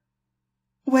her.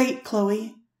 "Wait,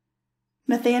 Chloe."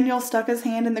 Nathaniel stuck his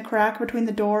hand in the crack between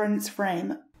the door and its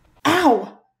frame.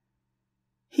 "Ow!"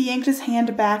 He yanked his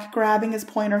hand back, grabbing his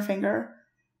pointer finger.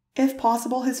 If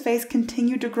possible, his face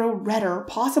continued to grow redder,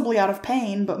 possibly out of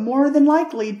pain, but more than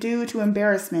likely due to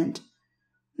embarrassment.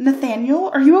 "Nathaniel,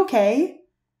 are you okay?"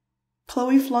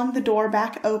 Chloe flung the door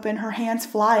back open, her hands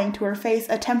flying to her face,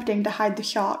 attempting to hide the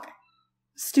shock.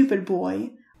 Stupid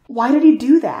boy. Why did he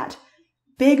do that?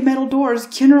 Big metal doors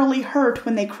generally hurt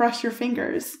when they crush your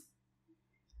fingers.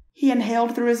 He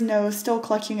inhaled through his nose, still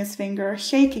clutching his finger,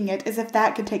 shaking it as if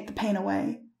that could take the pain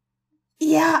away.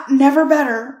 "Yeah, never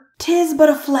better. 'Tis but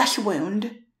a flesh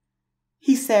wound,"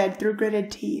 he said through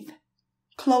gritted teeth.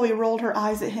 Chloe rolled her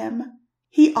eyes at him.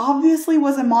 He obviously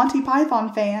was a Monty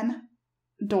Python fan.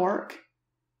 Dork.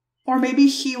 Or maybe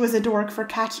she was a dork for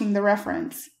catching the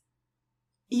reference.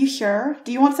 "You sure?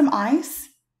 Do you want some ice?"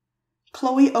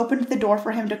 Chloe opened the door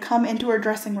for him to come into her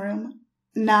dressing room.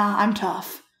 "Nah, I'm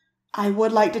tough. I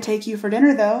would like to take you for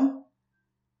dinner, though,"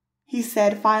 he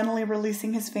said, finally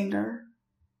releasing his finger.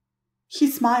 She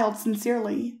smiled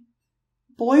sincerely.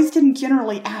 Boys didn't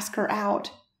generally ask her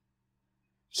out.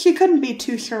 She couldn't be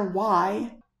too sure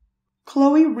why.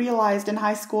 Chloe realized in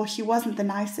high school she wasn't the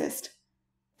nicest.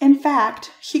 In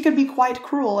fact, she could be quite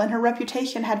cruel, and her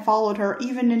reputation had followed her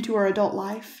even into her adult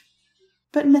life.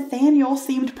 But Nathaniel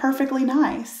seemed perfectly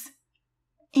nice.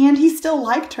 And he still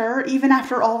liked her even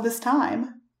after all this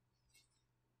time.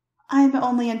 I'm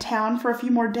only in town for a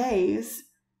few more days.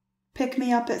 Pick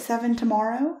me up at 7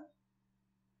 tomorrow?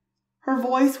 Her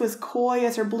voice was coy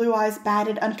as her blue eyes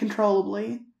batted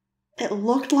uncontrollably. It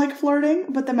looked like flirting,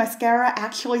 but the mascara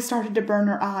actually started to burn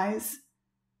her eyes.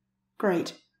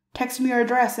 Great. Text me your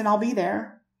address and I'll be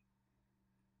there.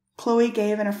 Chloe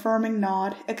gave an affirming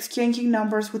nod, exchanging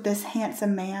numbers with this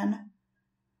handsome man.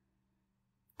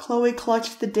 Chloe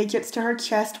clutched the digits to her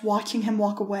chest, watching him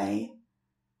walk away.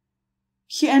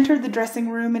 She entered the dressing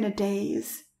room in a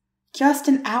daze. Just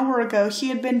an hour ago, she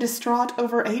had been distraught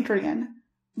over Adrien.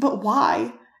 But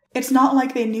why? It's not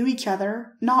like they knew each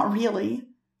other. Not really.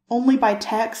 Only by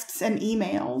texts and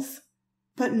emails.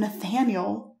 But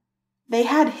Nathaniel, they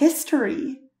had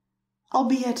history.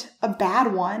 Albeit a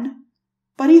bad one.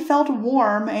 But he felt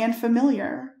warm and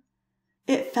familiar.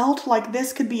 It felt like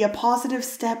this could be a positive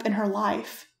step in her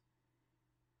life.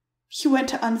 She went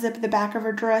to unzip the back of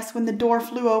her dress when the door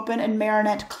flew open and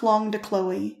Marinette clung to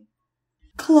Chloe.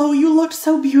 Chloe, you looked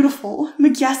so beautiful,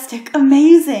 majestic,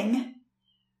 amazing.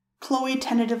 Chloe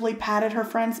tentatively patted her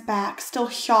friend's back, still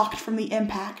shocked from the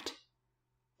impact.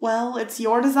 Well, it's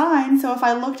your design, so if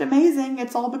I looked amazing,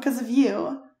 it's all because of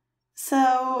you.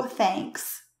 So,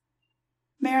 thanks.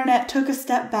 Marinette took a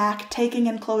step back, taking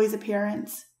in Chloe's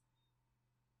appearance.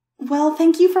 Well,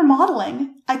 thank you for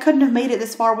modeling. I couldn't have made it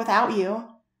this far without you.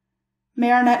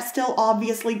 Marinette, still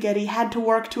obviously giddy, had to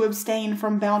work to abstain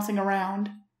from bouncing around.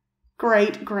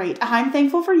 Great, great. I'm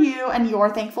thankful for you, and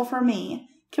you're thankful for me.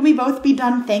 Can we both be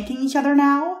done thanking each other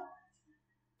now?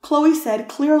 Chloe said,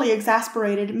 clearly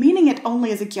exasperated, meaning it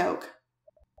only as a joke.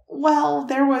 Well,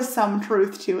 there was some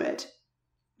truth to it.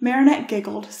 Marinette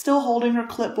giggled, still holding her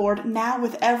clipboard, now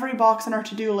with every box on her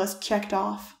to-do list checked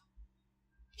off.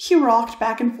 She rocked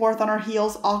back and forth on her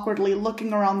heels awkwardly,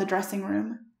 looking around the dressing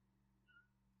room.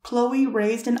 Chloe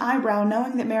raised an eyebrow,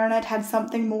 knowing that Marinette had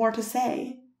something more to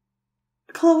say.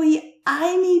 Chloe,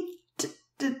 I need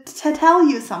to tell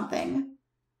you something.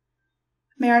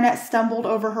 Marinette stumbled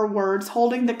over her words,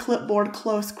 holding the clipboard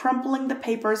close, crumpling the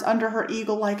papers under her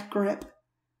eagle-like grip.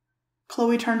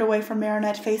 Chloe turned away from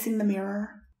Marinette, facing the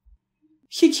mirror.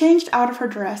 She changed out of her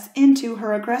dress into her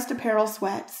Agreste Apparel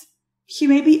sweats. She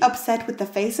may be upset with the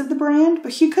face of the brand,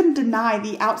 but she couldn't deny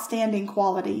the outstanding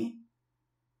quality.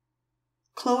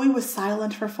 Chloe was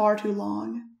silent for far too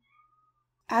long.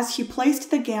 As she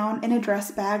placed the gown in a dress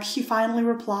bag, she finally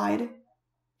replied,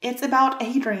 It's about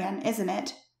Adrien, isn't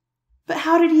it? But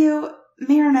how did you...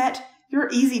 Marinette, you're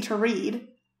easy to read.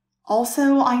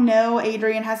 Also, I know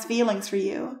Adrien has feelings for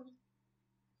you.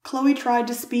 Chloe tried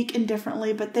to speak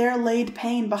indifferently, but there laid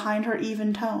pain behind her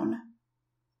even tone.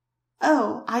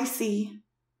 Oh, I see.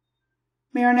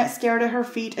 Marinette stared at her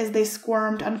feet as they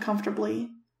squirmed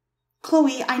uncomfortably.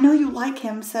 Chloe, I know you like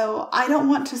him, so I don't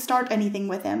want to start anything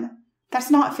with him.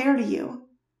 That's not fair to you.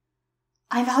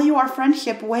 I value our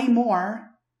friendship way more.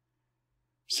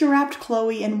 She wrapped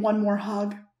Chloe in one more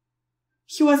hug.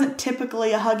 She wasn't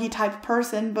typically a huggy type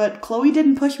person, but Chloe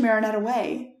didn't push Marinette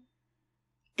away.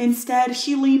 Instead,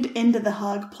 she leaned into the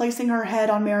hug, placing her head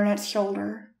on Marinette's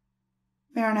shoulder.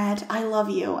 Marinette, I love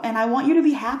you, and I want you to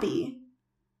be happy,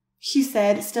 she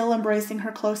said, still embracing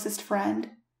her closest friend.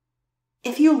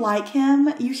 If you like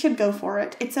him, you should go for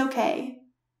it. It's okay.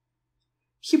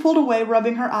 She pulled away,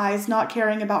 rubbing her eyes, not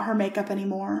caring about her makeup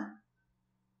anymore.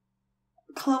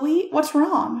 Chloe, what's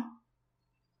wrong?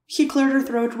 She cleared her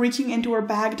throat, reaching into her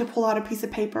bag to pull out a piece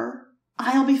of paper.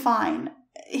 I'll be fine.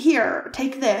 Here,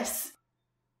 take this.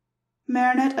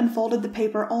 Marinette unfolded the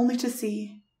paper only to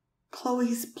see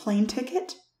Chloe's plane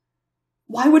ticket?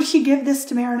 Why would she give this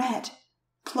to Marinette?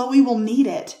 Chloe will need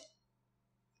it.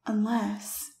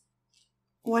 Unless...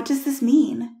 What does this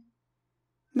mean?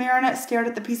 Marinette stared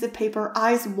at the piece of paper,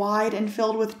 eyes wide and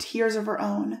filled with tears of her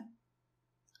own.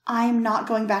 I'm not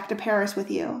going back to Paris with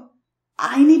you.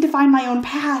 I need to find my own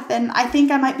path, and I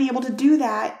think I might be able to do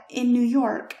that in New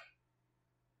York.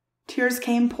 Tears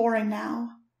came pouring now.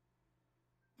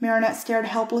 Marinette stared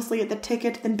helplessly at the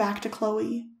ticket, then back to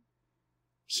Chloe.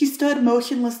 She stood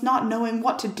motionless, not knowing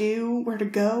what to do, where to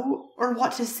go, or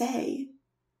what to say.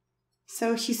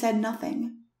 So she said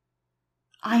nothing.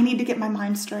 I need to get my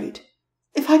mind straight.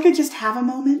 If I could just have a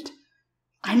moment.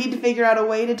 I need to figure out a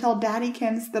way to tell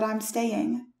Daddykins that I'm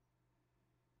staying.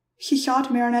 She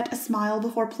shot Marinette a smile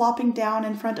before plopping down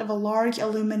in front of a large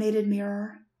illuminated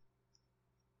mirror.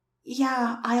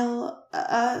 Yeah,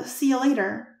 I'll see you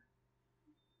later.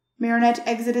 Marinette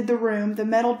exited the room, the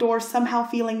metal door somehow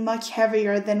feeling much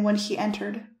heavier than when she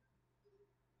entered.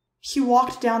 She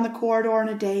walked down the corridor in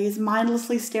a daze,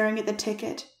 mindlessly staring at the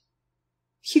ticket.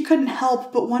 She couldn't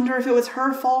help but wonder if it was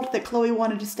her fault that Chloe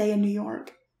wanted to stay in New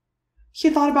York.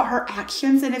 She thought about her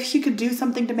actions and if she could do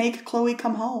something to make Chloe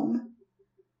come home.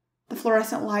 The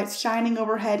fluorescent lights shining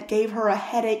overhead gave her a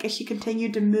headache as she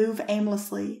continued to move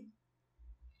aimlessly.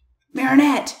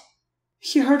 Marinette!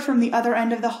 She heard from the other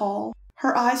end of the hall.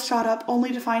 Her eyes shot up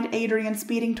only to find Adrien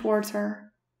speeding towards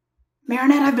her.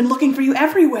 Marinette, I've been looking for you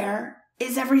everywhere.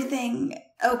 Is everything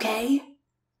okay?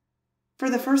 For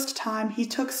the first time, he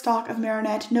took stock of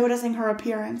Marinette, noticing her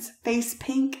appearance, face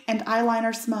pink and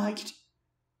eyeliner smudged.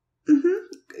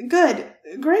 Good.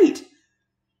 Great,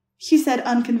 she said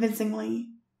unconvincingly.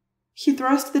 She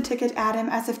thrust the ticket at him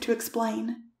as if to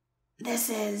explain. This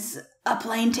is a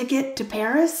plane ticket to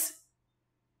Paris?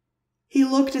 He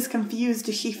looked as confused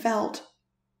as she felt.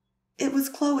 It was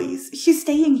Chloe's. She's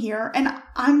staying here, and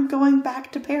I'm going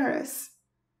back to Paris.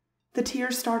 The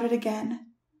tears started again.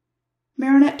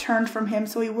 Marinette turned from him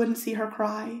so he wouldn't see her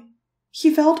cry.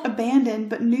 She felt abandoned,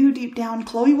 but knew deep down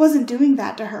Chloe wasn't doing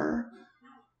that to her.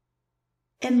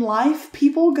 In life,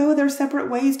 people go their separate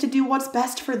ways to do what's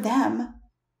best for them.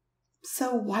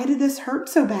 So why did this hurt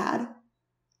so bad?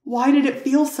 Why did it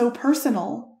feel so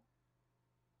personal?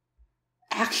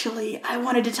 Actually, I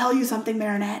wanted to tell you something,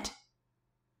 Marinette.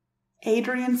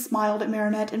 Adrien smiled at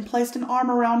Marinette and placed an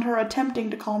arm around her, attempting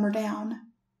to calm her down.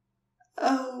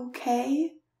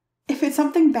 Okay. If it's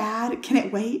something bad, can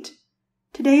it wait?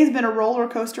 Today has been a roller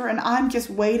coaster and I'm just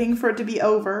waiting for it to be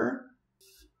over.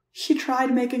 She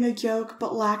tried making a joke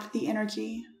but lacked the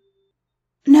energy.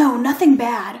 No, nothing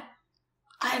bad.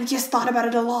 I've just thought about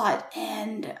it a lot,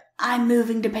 and I'm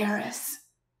moving to Paris.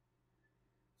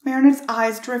 Marinette's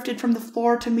eyes drifted from the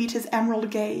floor to meet his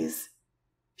emerald gaze.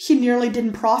 She nearly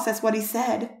didn't process what he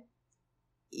said.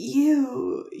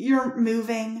 You're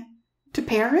moving to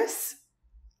Paris?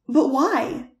 But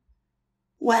why?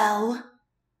 Well,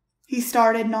 he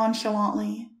started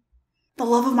nonchalantly. The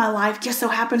love of my life just so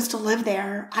happens to live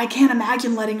there. I can't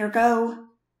imagine letting her go.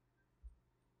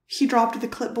 She dropped the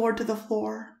clipboard to the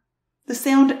floor. The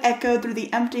sound echoed through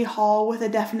the empty hall with a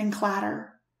deafening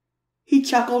clatter. He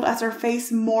chuckled as her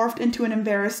face morphed into an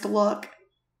embarrassed look.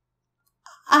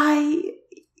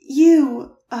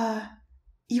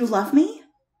 You love me?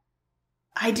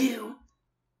 I do.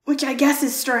 Which I guess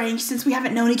is strange since we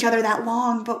haven't known each other that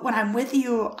long, but when I'm with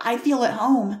you, I feel at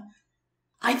home.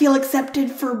 I feel accepted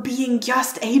for being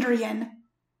just Adrien,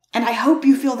 and I hope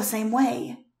you feel the same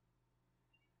way.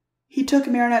 He took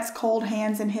Marinette's cold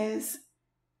hands in his.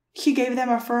 She gave them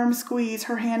a firm squeeze,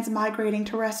 her hands migrating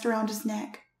to rest around his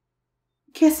neck.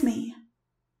 Kiss me,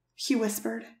 she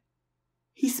whispered.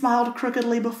 He smiled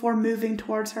crookedly before moving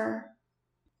towards her.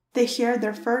 They shared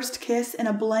their first kiss in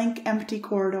a blank, empty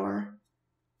corridor.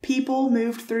 People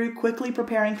moved through, quickly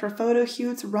preparing for photo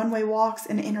shoots, runway walks,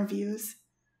 and interviews.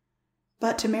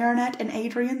 But to Marinette and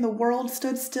Adrien, the world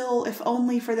stood still, if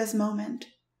only for this moment.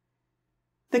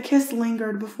 The kiss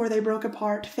lingered before they broke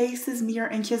apart, faces mere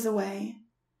inches away.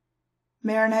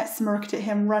 Marinette smirked at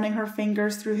him, running her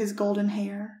fingers through his golden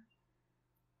hair.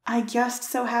 I just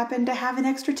so happened to have an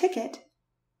extra ticket.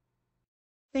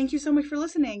 Thank you so much for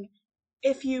listening.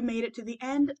 If you made it to the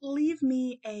end, leave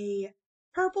me a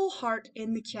purple heart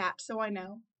in the chat so I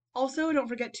know. Also, don't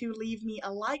forget to leave me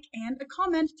a like and a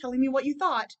comment telling me what you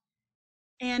thought.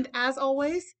 And as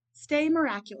always, stay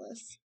miraculous.